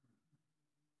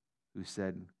 who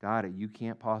said, God, you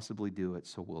can't possibly do it,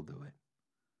 so we'll do it.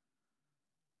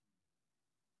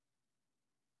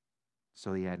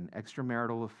 So he had an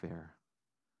extramarital affair,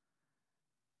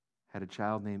 had a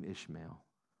child named Ishmael,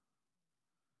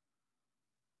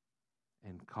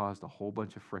 and caused a whole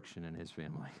bunch of friction in his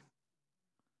family.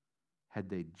 Had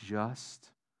they just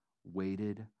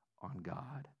waited on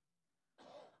God.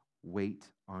 Wait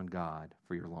on God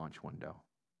for your launch window.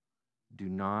 Do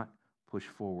not push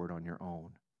forward on your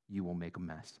own. You will make a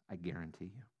mess. I guarantee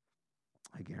you.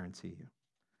 I guarantee you.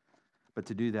 But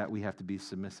to do that, we have to be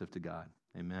submissive to God.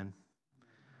 Amen?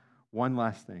 One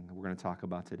last thing we're going to talk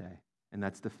about today, and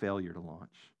that's the failure to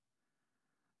launch.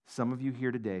 Some of you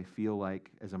here today feel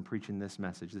like, as I'm preaching this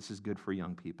message, this is good for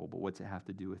young people, but what's it have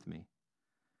to do with me?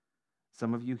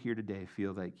 Some of you here today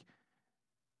feel like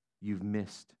you've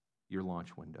missed your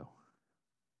launch window.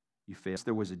 You failed.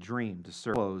 There was a dream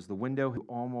to close. The window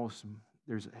almost,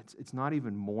 it's not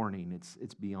even morning.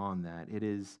 It's beyond that. It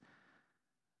is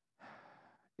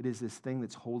this thing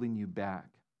that's holding you back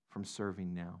from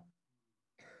serving now.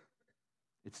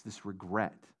 It's this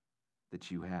regret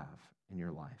that you have in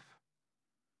your life.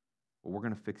 Well, we're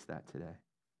going to fix that today.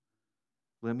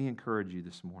 Let me encourage you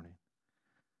this morning.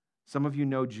 Some of you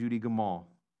know Judy Gamal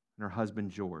and her husband,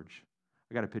 George.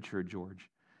 I got a picture of George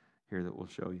here that we'll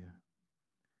show you.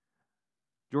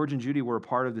 George and Judy were a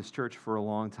part of this church for a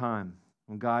long time.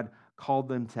 When God called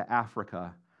them to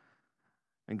Africa,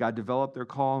 and God developed their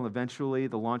call, and eventually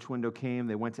the launch window came.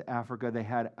 They went to Africa. They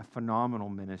had a phenomenal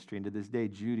ministry, and to this day,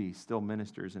 Judy still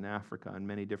ministers in Africa in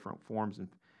many different forms and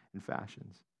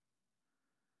fashions.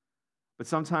 But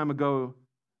some time ago,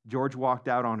 George walked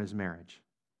out on his marriage.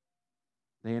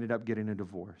 They ended up getting a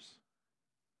divorce.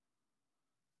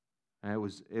 And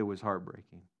it was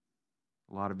heartbreaking.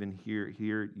 A lot of in here,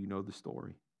 you know the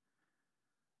story.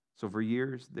 So for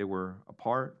years, they were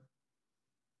apart.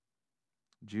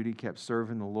 Judy kept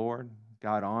serving the Lord.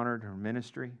 God honored her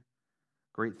ministry.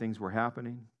 Great things were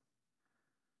happening.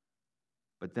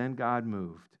 But then God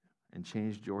moved and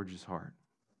changed George's heart.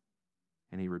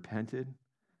 And he repented,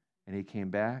 and he came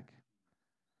back,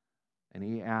 and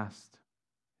he asked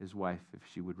his wife if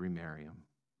she would remarry him.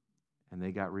 And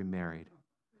they got remarried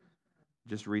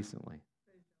just recently.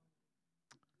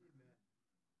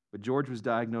 But George was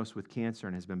diagnosed with cancer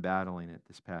and has been battling it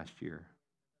this past year.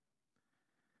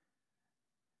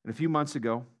 And a few months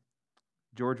ago,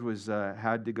 George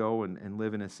had to go and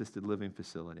live in an assisted living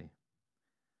facility.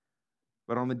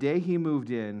 But on the day he moved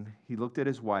in, he looked at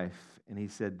his wife and he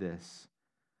said this,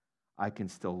 I can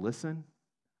still listen,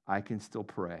 I can still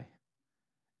pray.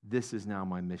 This is now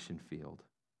my mission field.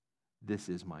 This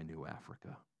is my new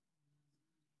Africa.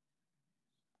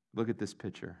 Look at this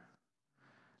picture.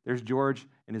 There's George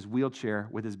in his wheelchair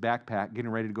with his backpack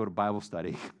getting ready to go to Bible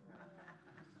study.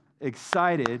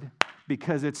 Excited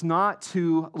because it's not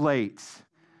too late.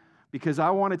 Because I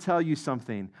want to tell you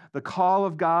something. The call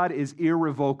of God is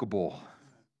irrevocable.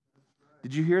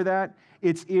 Did you hear that?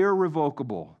 It's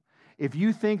irrevocable. If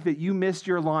you think that you missed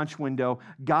your launch window,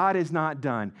 God is not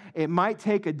done. It might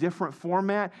take a different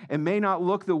format. It may not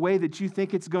look the way that you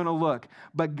think it's going to look,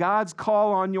 but God's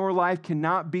call on your life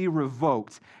cannot be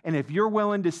revoked. And if you're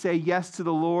willing to say yes to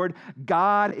the Lord,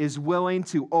 God is willing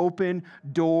to open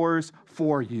doors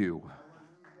for you.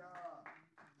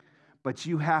 But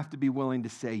you have to be willing to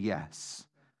say yes.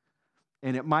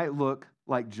 And it might look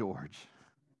like George.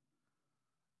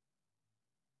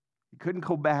 He couldn't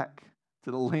go back to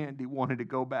the land he wanted to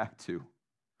go back to.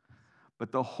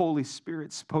 But the Holy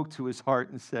Spirit spoke to his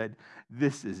heart and said,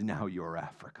 this is now your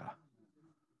Africa.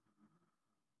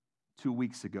 2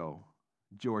 weeks ago,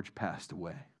 George passed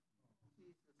away.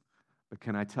 But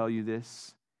can I tell you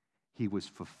this? He was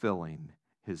fulfilling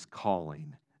his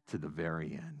calling to the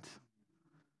very end.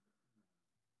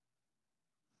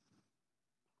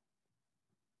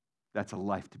 That's a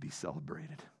life to be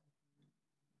celebrated.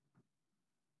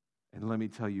 And let me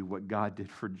tell you, what God did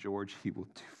for George, he will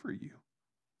do for you.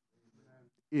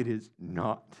 It is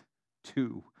not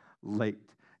too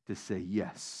late to say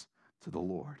yes to the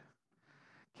Lord.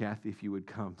 Kathy, if you would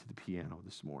come to the piano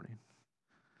this morning.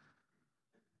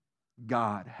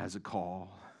 God has a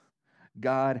call.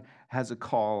 God has a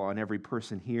call on every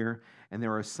person here, and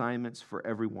there are assignments for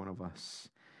every one of us.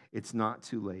 It's not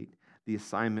too late. The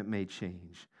assignment may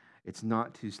change. It's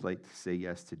not too late to say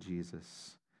yes to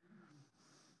Jesus.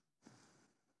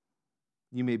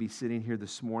 You may be sitting here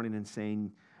this morning and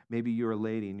saying, maybe you're a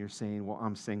lady and you're saying, well,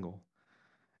 I'm single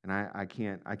and I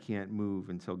can't move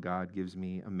until God gives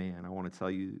me a man. I want to tell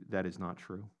you that is not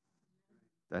true.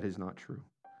 That is not true.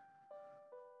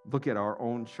 Look at our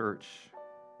own church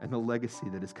and the legacy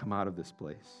that has come out of this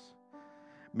place.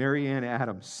 Mary Ann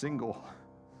Adams, single.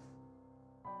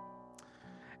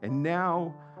 And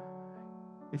now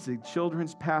is a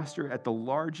children's pastor at the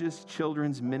largest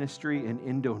children's ministry in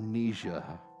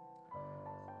Indonesia.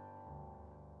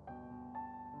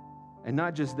 And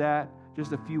not just that,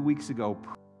 just a few weeks ago,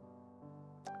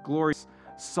 Gloria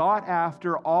sought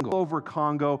after all over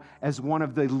Congo as one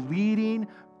of the leading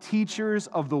teachers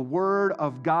of the Word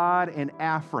of God in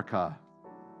Africa.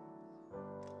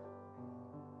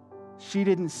 She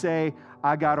didn't say,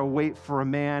 I got to wait for a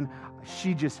man.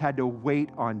 She just had to wait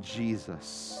on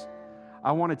Jesus.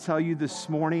 I want to tell you this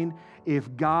morning,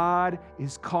 if God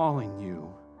is calling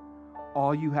you,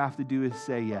 all you have to do is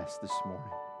say yes this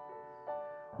morning.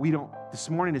 This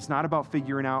morning, it's not about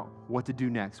figuring out what to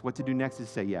do next. What to do next is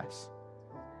say yes.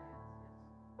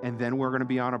 And then we're going to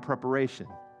be on a preparation.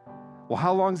 Well,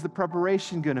 how long is the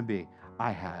preparation going to be?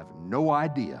 I have no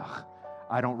idea.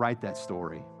 I don't write that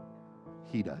story.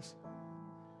 He does.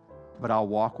 But I'll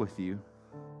walk with you.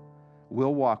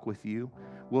 We'll walk with you.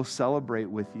 We'll celebrate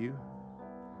with you.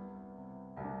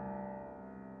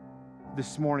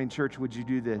 This morning, church, would you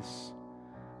do this?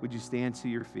 Would you stand to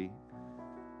your feet?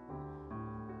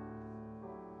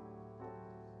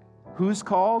 Who's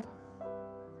called?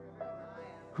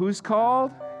 Who's called?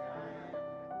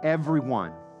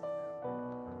 Everyone.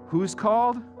 Who's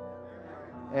called?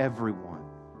 Everyone.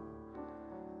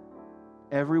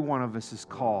 Every one of us is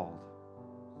called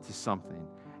to something.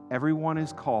 Everyone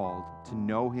is called to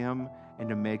know Him and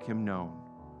to make Him known.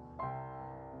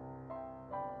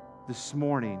 This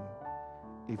morning,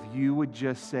 if you would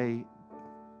just say,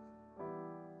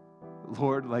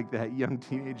 Lord, like that young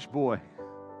teenage boy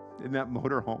in that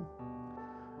motorhome,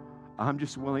 I'm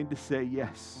just willing to say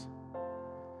yes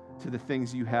to the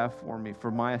things you have for me,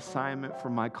 for my assignment, for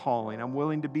my calling. I'm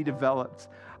willing to be developed.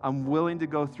 I'm willing to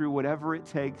go through whatever it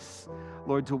takes,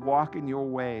 Lord, to walk in your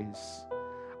ways.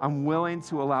 I'm willing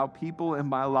to allow people in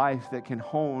my life that can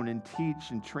hone and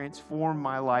teach and transform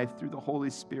my life through the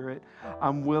Holy Spirit.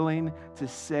 I'm willing to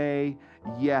say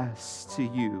yes to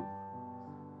you.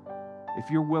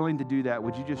 If you're willing to do that,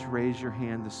 would you just raise your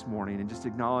hand this morning and just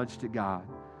acknowledge to God?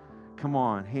 Come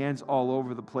on, hands all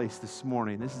over the place this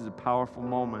morning. This is a powerful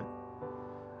moment.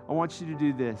 I want you to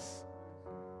do this.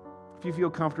 If you feel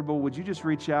comfortable, would you just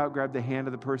reach out, grab the hand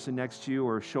of the person next to you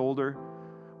or shoulder?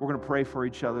 We're going to pray for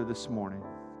each other this morning.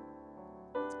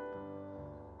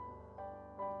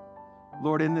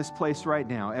 Lord, in this place right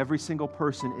now, every single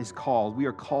person is called. We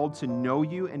are called to know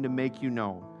you and to make you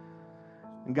known.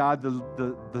 And God,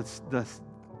 the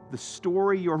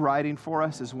story you're writing for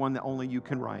us is one that only you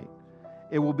can write.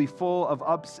 It will be full of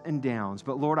ups and downs.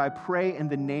 But Lord, I pray in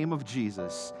the name of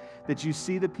Jesus that you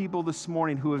see the people this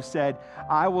morning who have said,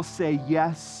 I will say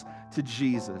yes to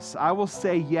Jesus. I will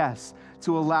say yes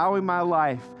to allowing my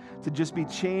life to just be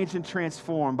changed and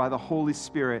transformed by the Holy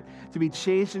Spirit, to be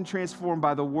changed and transformed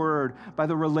by the Word, by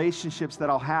the relationships that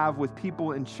I'll have with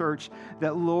people in church,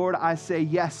 that, Lord, I say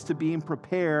yes to being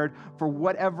prepared for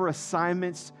whatever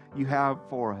assignments you have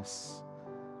for us.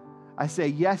 I say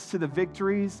yes to the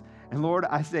victories, and Lord,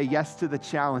 I say yes to the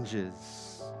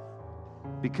challenges,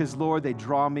 because Lord, they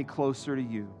draw me closer to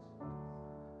you.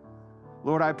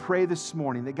 Lord, I pray this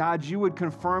morning that God, you would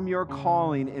confirm your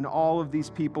calling in all of these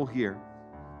people here.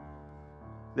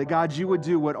 That God, you would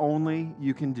do what only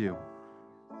you can do.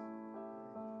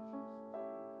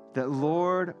 That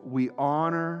Lord, we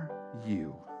honor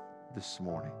you this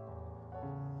morning.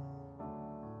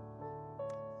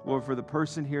 Lord, for the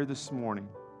person here this morning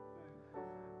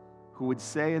who would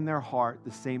say in their heart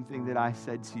the same thing that I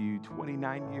said to you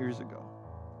 29 years ago,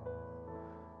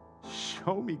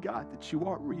 show me, God, that you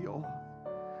are real,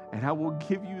 and I will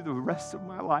give you the rest of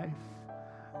my life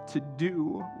to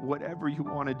do whatever you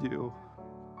want to do.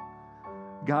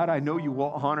 God, I know you will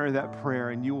honor that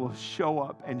prayer, and you will show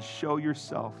up and show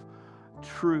yourself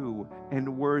true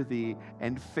and worthy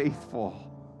and faithful.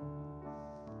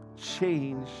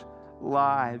 Change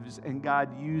lives, and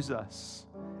God, use us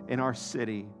in our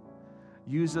city.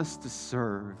 Use us to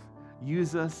serve.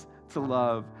 Use us to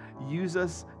love. Use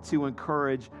us to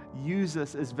encourage. Use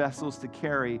us as vessels to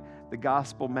carry the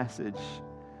gospel message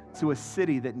to a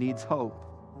city that needs hope.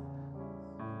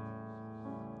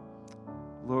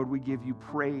 Lord, we give you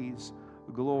praise,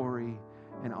 glory,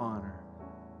 and honor.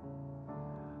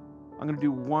 I'm going to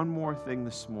do one more thing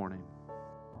this morning.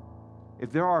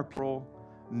 If there are people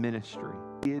ministry,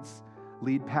 it's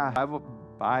lead pastor,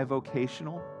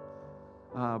 bivocational,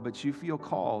 but you feel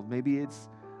called. Maybe it's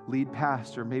lead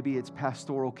pastor, maybe it's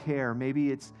pastoral care,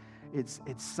 maybe it's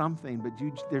something, but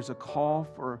there's a call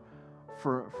for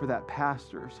that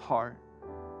pastor's heart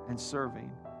and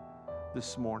serving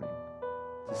this morning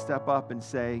to step up and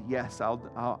say, yes,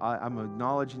 I'm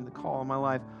acknowledging the call in my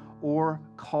life, or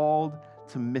called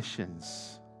to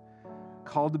missions,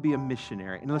 called to be a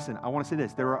missionary. And listen, I want to say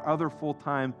this, there are other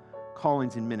full-time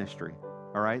callings in ministry,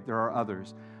 all right? There are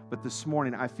others. But this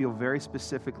morning, I feel very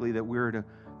specifically that we're to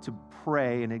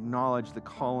pray and acknowledge the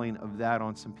calling of that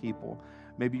on some people.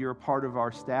 Maybe you're a part of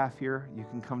our staff here. You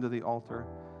can come to the altar.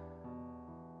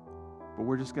 But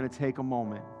we're just going to take a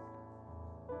moment.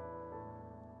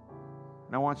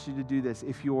 And I want you to do this.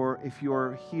 If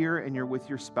you're here and you're with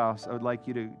your spouse, I would like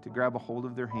you to grab a hold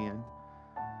of their hand.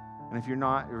 And if you're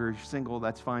not, or you're single,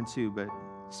 that's fine too. But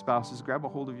spouses, grab a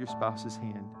hold of your spouse's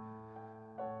hand.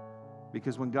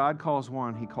 Because when God calls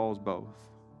one, he calls both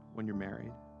when you're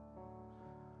married.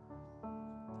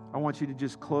 I want you to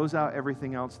just close out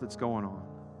everything else that's going on.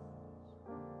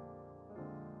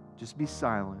 Just be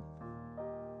silent.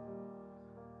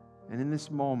 And in this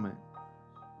moment,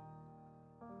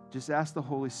 just ask the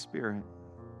Holy Spirit,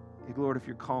 hey, Lord, if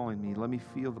you're calling me, let me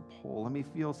feel the pull. Let me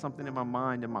feel something in my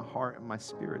mind and my heart and my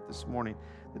spirit this morning,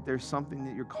 that there's something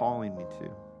that you're calling me to.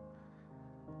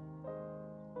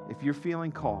 If you're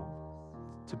feeling called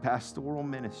to pastoral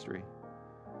ministry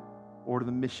or to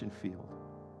the mission field,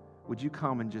 would you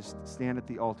come and just stand at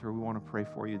the altar? We want to pray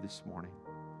for you this morning.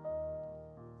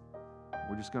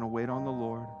 We're just going to wait on the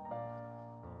Lord.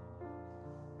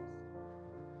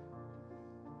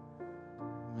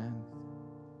 Amen.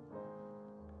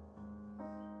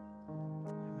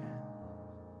 Amen.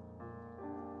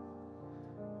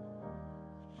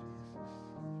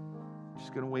 Jesus.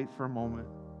 Just going to wait for a moment.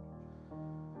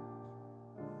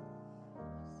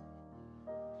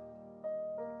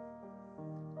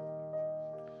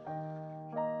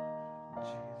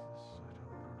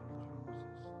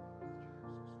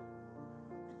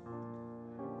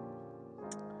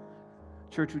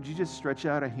 Church, would you just stretch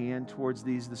out a hand towards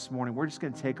these this morning? We're just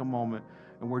going to take a moment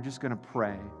and we're just going to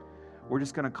pray. We're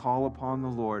just going to call upon the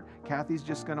Lord. Kathy's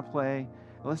just going to play.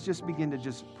 Let's just begin to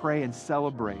just pray and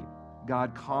celebrate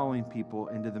God calling people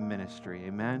into the ministry.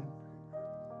 Amen.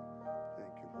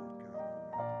 Thank you, Lord God.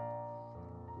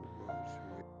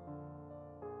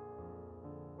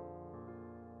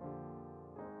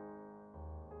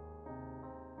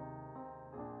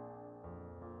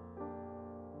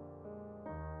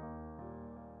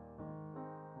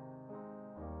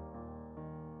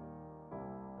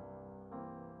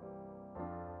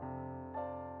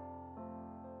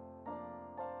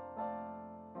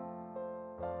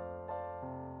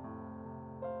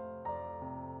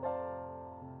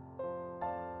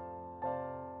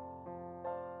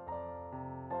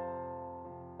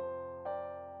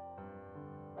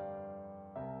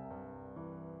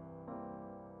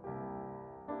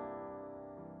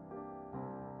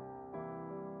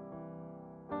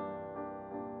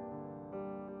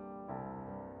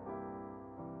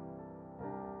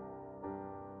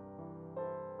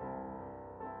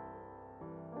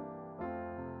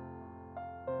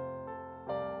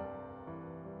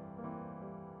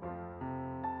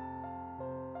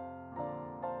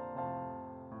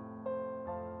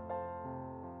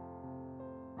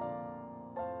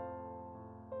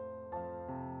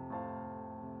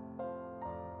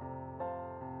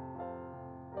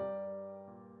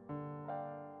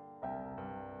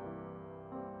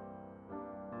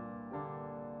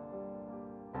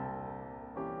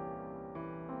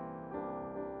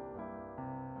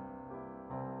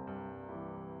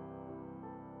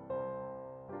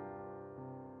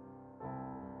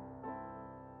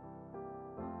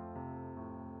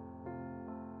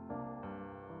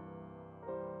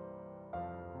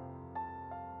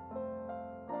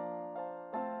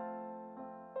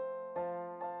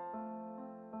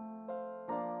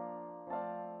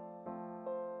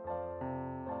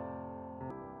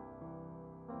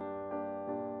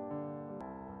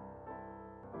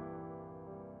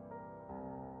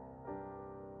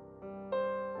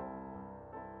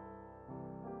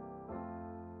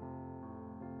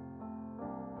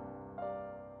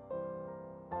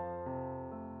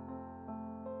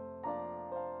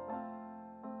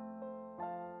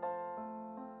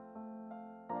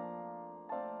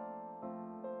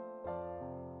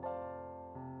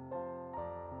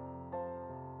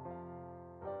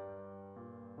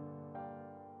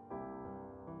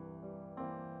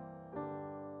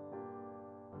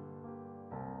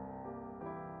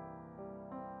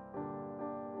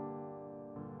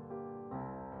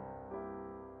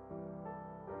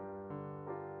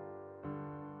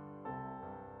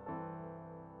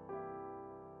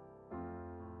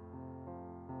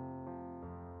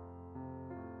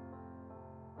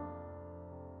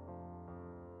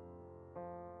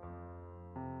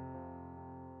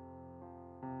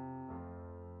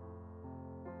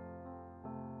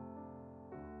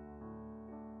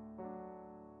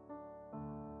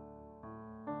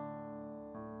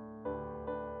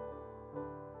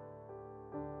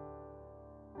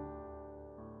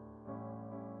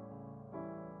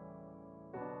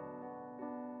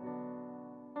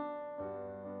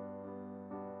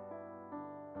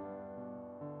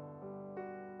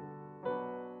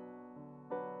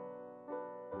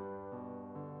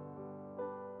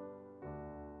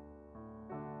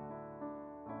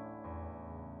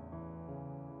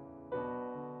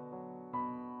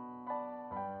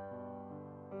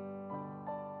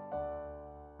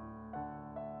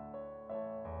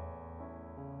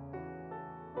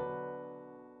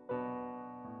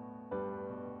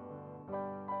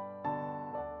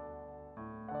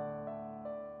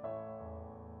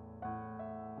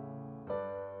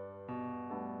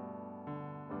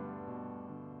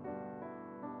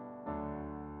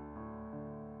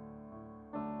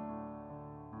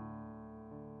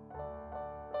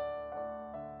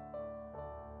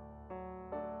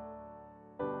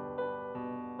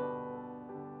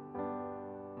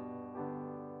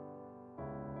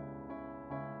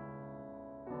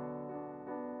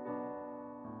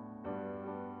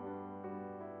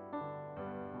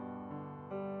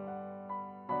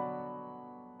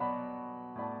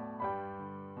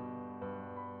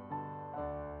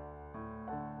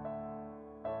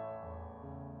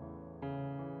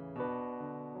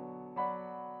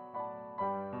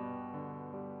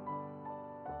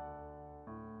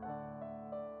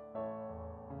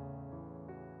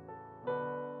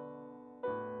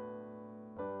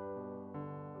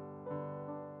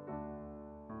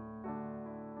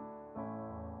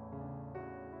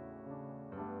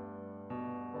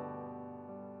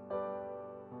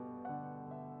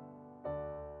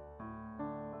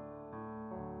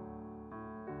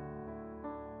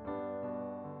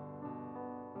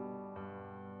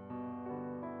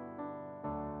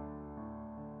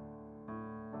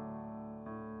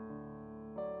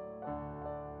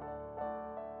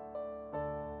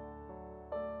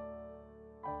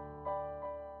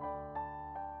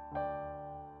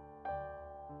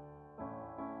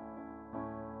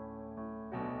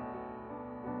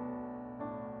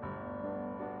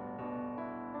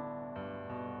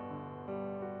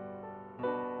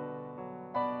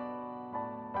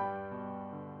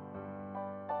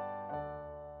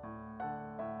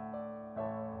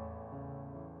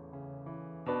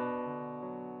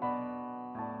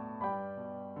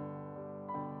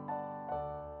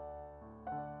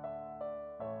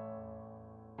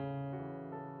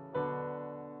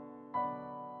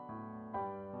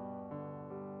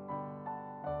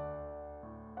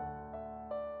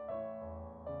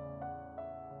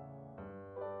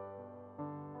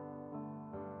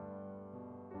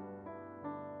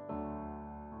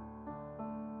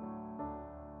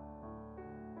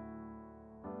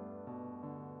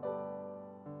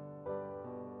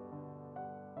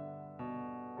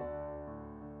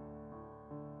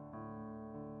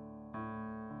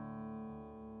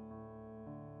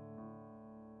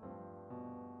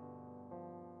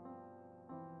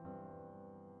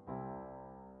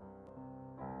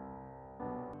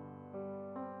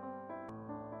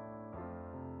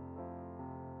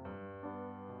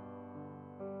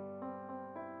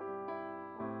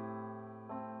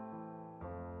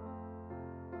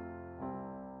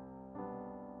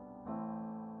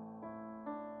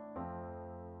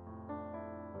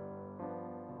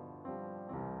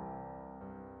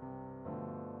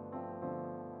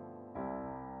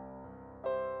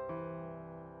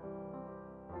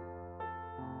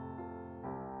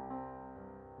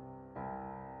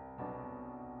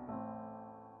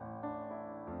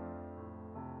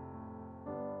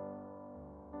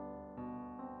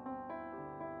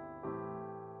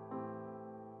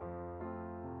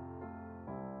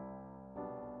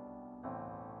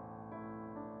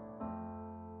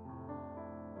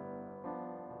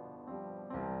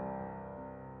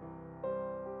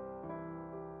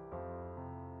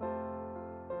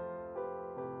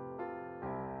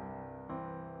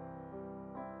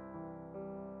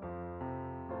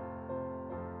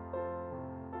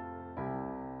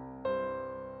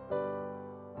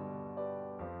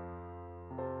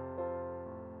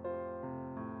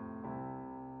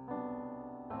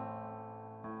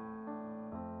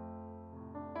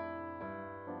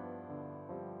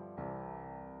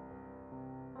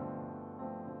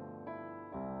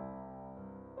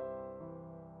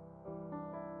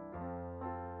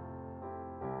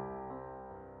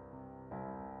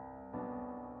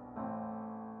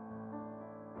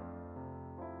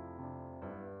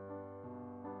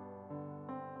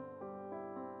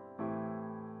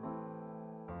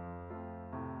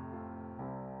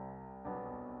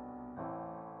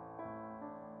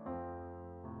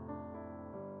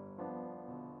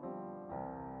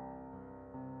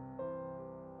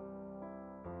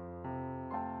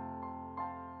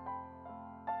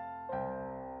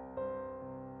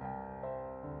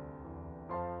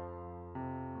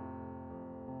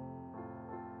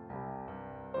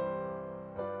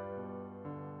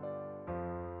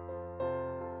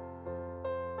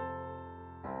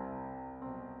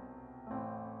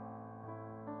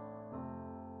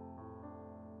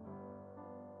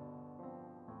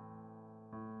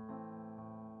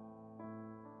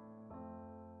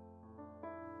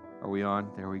 Are we on?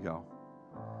 There we go.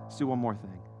 Let's do one more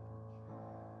thing.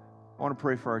 I want to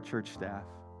pray for our church staff.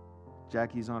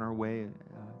 Jackie's on her way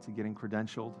to getting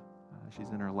credentialed. She's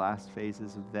in her last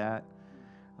phases of that.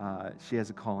 She has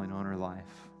a calling on her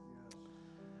life.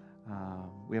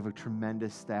 We have a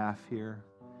tremendous staff here.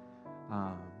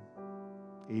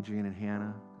 Adrian and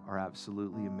Hannah are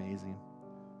absolutely amazing.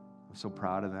 I'm so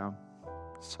proud of them.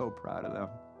 So proud of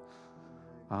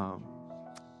them.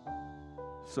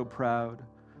 So proud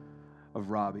of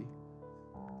Robbie.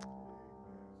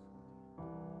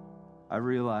 I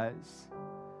realize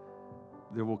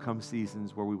there will come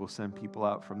seasons where we will send people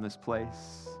out from this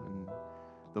place, and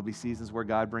there'll be seasons where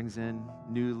God brings in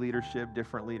new leadership,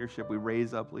 different leadership. We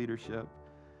raise up leadership.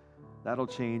 That'll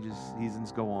change as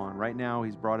seasons go on. Right now,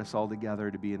 He's brought us all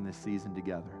together to be in this season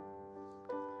together.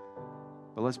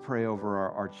 But let's pray over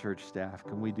our church staff.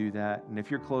 Can we do that? And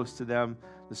if you're close to them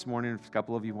this morning, if a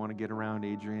couple of you want to get around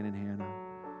Adrian and Hannah,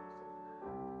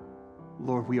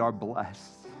 Lord, we are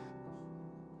blessed.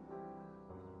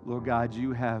 Lord God,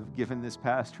 you have given this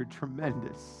pastor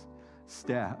tremendous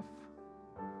staff.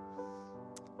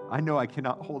 I know I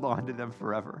cannot hold on to them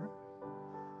forever.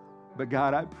 But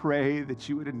God, I pray that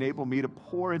you would enable me to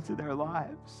pour into their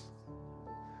lives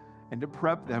and to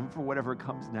prep them for whatever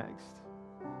comes next.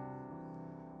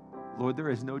 Lord, there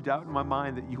is no doubt in my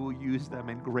mind that you will use them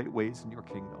in great ways in your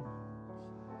kingdom.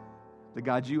 That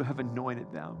God, you have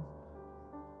anointed them.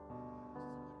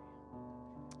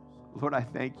 Lord, I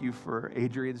thank you for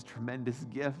Adrian's tremendous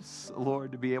gifts,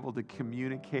 Lord, to be able to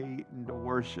communicate and to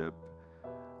worship.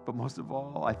 But most of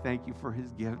all, I thank you for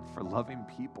his gift for loving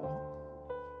people,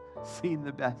 seeing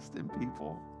the best in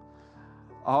people,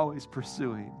 always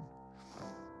pursuing.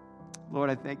 Lord,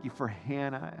 I thank you for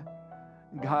Hannah.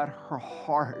 God, her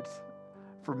heart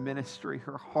for ministry,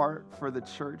 her heart for the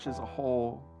church as a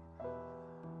whole.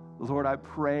 Lord, I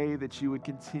pray that you would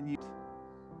continue,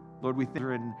 Lord, we think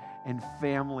and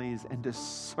families and to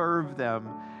serve them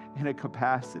in a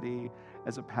capacity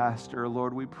as a pastor.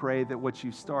 Lord, we pray that what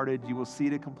you started, you will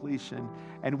see to completion,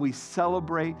 and we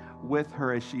celebrate with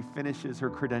her as she finishes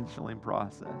her credentialing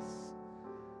process.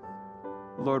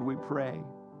 Lord, we pray,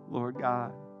 Lord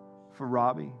God, for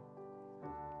Robbie.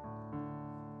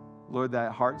 Lord,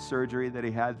 that heart surgery that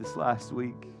he had this last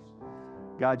week,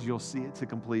 God, you'll see it to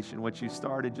completion. What you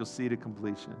started, you'll see to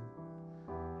completion.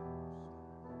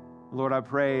 Lord, I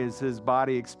pray as his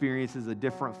body experiences a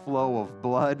different flow of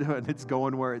blood and it's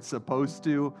going where it's supposed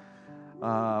to.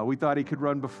 We thought he could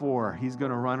run before. He's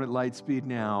going to run at light speed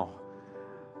now.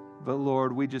 But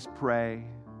Lord, we just pray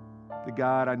that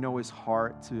God, I know his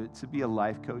heart to be a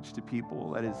life coach to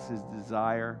people. That is his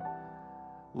desire.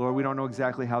 Lord, we don't know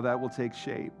exactly how that will take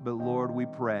shape, but Lord, we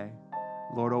pray.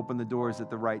 Lord, open the doors at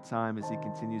the right time as he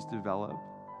continues to develop.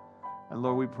 And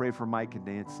Lord, we pray for Mike and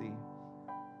Nancy.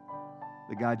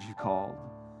 The God you've called.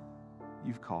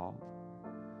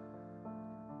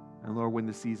 And Lord, when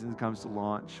the season comes to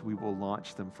launch, we will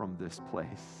launch them from this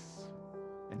place.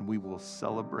 And we will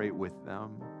celebrate with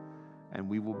them. And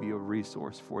we will be a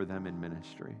resource for them in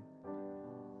ministry.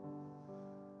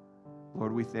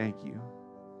 Lord, we thank you.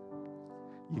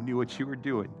 You knew what you were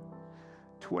doing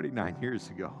 29 years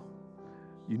ago.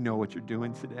 You know what you're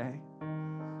doing today.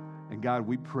 And God,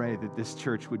 we pray that this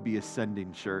church would be a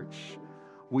sending church.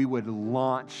 We would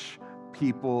launch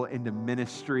people into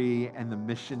ministry and the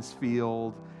missions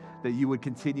field, that you would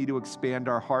continue to expand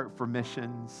our heart for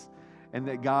missions, and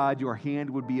that, God, your hand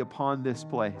would be upon this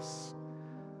place,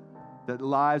 that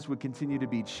lives would continue to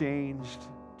be changed,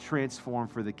 transformed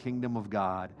for the kingdom of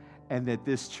God, and that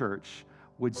this church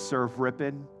would serve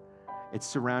Ripon, its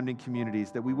surrounding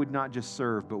communities, that we would not just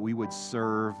serve, but we would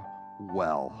serve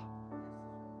well.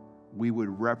 We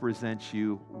would represent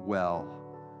you well.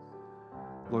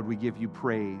 Lord, we give you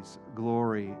praise,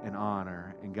 glory, and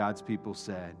honor. And God's people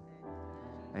said,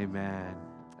 amen,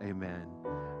 amen.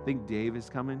 I think Dave is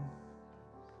coming.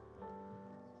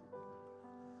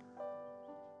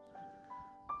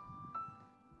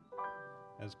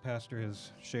 As Pastor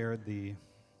has shared the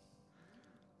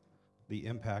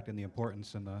impact and the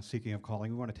importance and the seeking of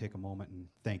calling, we want to take a moment and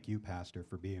thank you, Pastor,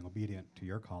 for being obedient to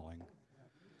your calling.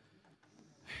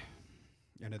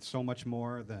 And it's so much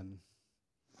more than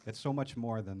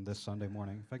this Sunday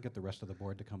morning. If I get the rest of the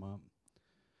board to come up.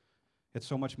 It's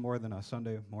so much more than a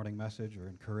Sunday morning message or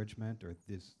encouragement or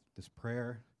this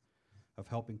prayer of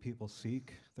helping people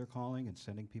seek their calling and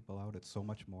sending people out. It's so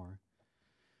much more.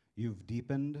 You've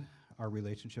deepened our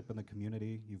relationship in the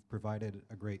community. You've provided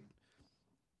a great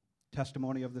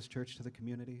testimony of this church to the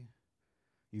community.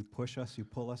 You push us, you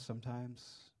pull us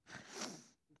sometimes.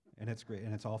 And it's great,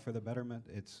 and it's all for the betterment.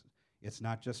 It's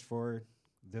not just for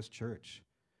this church.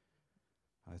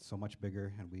 It's so much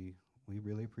bigger, and we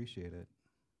really appreciate it.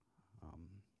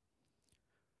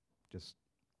 Just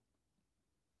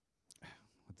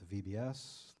with the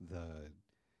VBS, the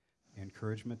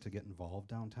encouragement to get involved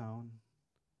downtown,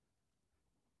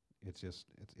 it's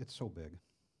so big.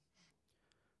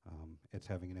 It's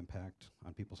having an impact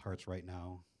on people's hearts right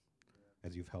now,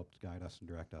 as you've helped guide us and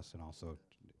direct us, and also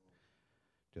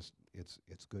just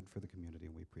it's good for the community,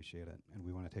 and we appreciate it. And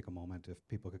we want to take a moment, if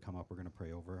people could come up, we're going to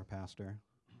pray over our pastor.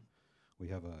 We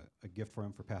have a gift for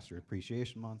him for Pastor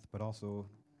Appreciation Month, but also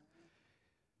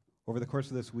over the course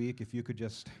of this week, if you could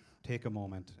just take a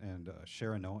moment and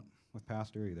share a note with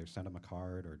Pastor, either send him a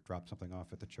card or drop something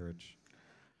off at the church.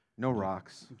 No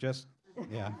rocks. Just,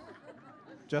 yeah.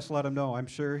 Just let him know. I'm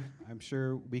sure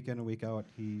week in and week out,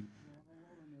 he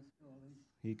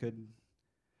could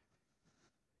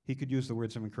use the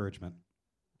words of encouragement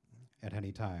at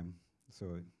any time.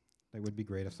 So it would be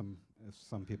great if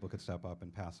some people could step up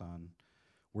and pass on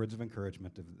words of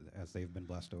encouragement as they've been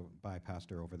blessed by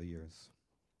Pastor over the years.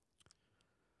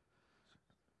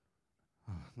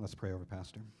 Let's pray over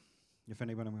Pastor. If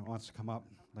anyone wants to come up,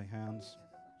 lay hands.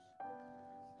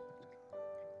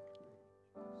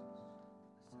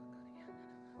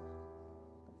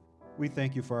 We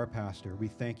thank you for our pastor. We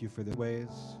thank you for the ways.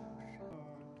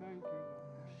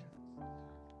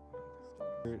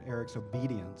 Eric's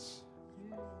obedience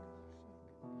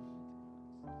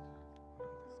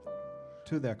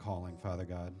to that calling, Father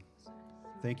God.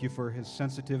 Thank you for his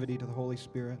sensitivity to the Holy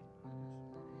Spirit.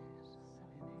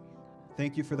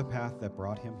 Thank you for the path that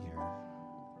brought him here.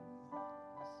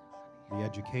 The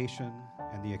education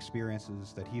and the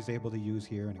experiences that he's able to use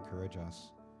here and encourage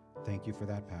us. Thank you for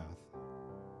that path.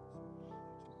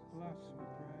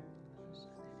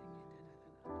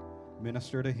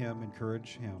 Minister to him,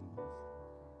 encourage him.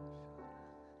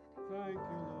 Thank you, Lord.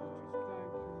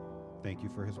 Thank you, Lord. Thank you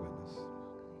for his witness.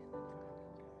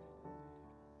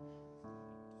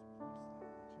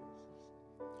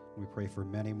 We pray for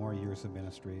many more years of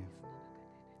ministry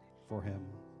for him.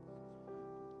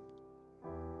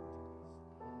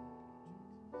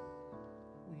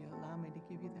 Will you allow me to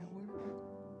give you that word?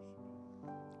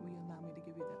 Will you allow me to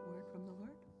give you that word from the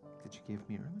Lord? That you gave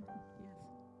me earlier? Yes.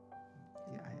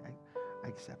 Yeah, I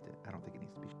accept it. I don't think it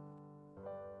needs to be.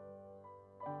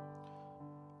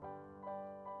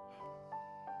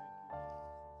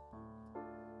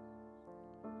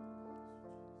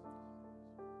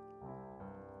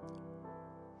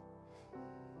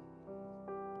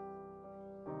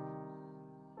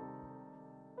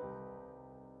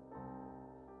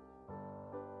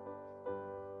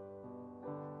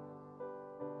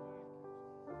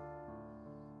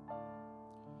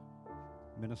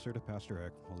 Minister to Pastor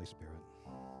Eric, Holy Spirit.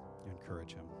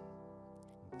 Encourage him.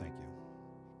 Thank you.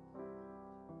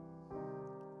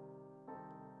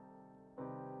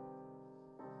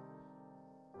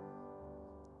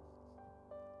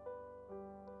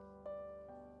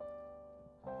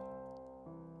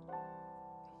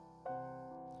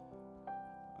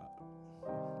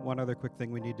 One other quick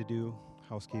thing we need to do,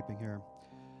 housekeeping here.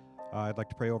 I'd like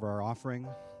to pray over our offering.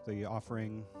 The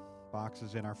offering box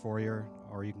is in our foyer,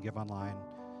 or you can give online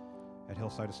at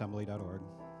hillsideassembly.org.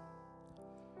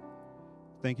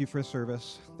 Thank you for the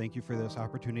service. Thank you for this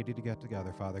opportunity to get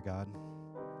together, Father God.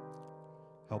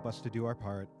 Help us to do our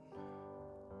part.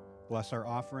 Bless our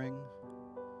offering.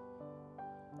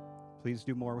 Please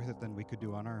do more with it than we could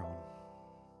do on our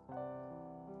own.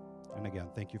 And again,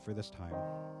 thank you for this time.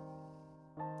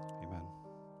 Amen.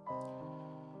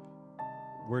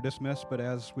 We're dismissed, but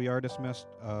as we are dismissed,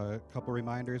 a couple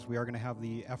reminders. We are going to have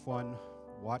the F1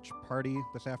 watch party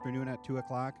this afternoon at 2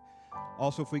 o'clock.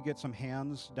 Also, if we get some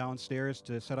hands downstairs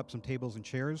to set up some tables and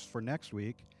chairs for next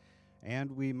week,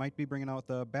 and we might be bringing out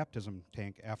the baptism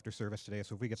tank after service today,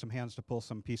 so if we get some hands to pull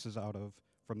some pieces out of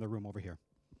from the room over here.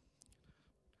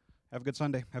 Have a good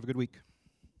Sunday. Have a good week.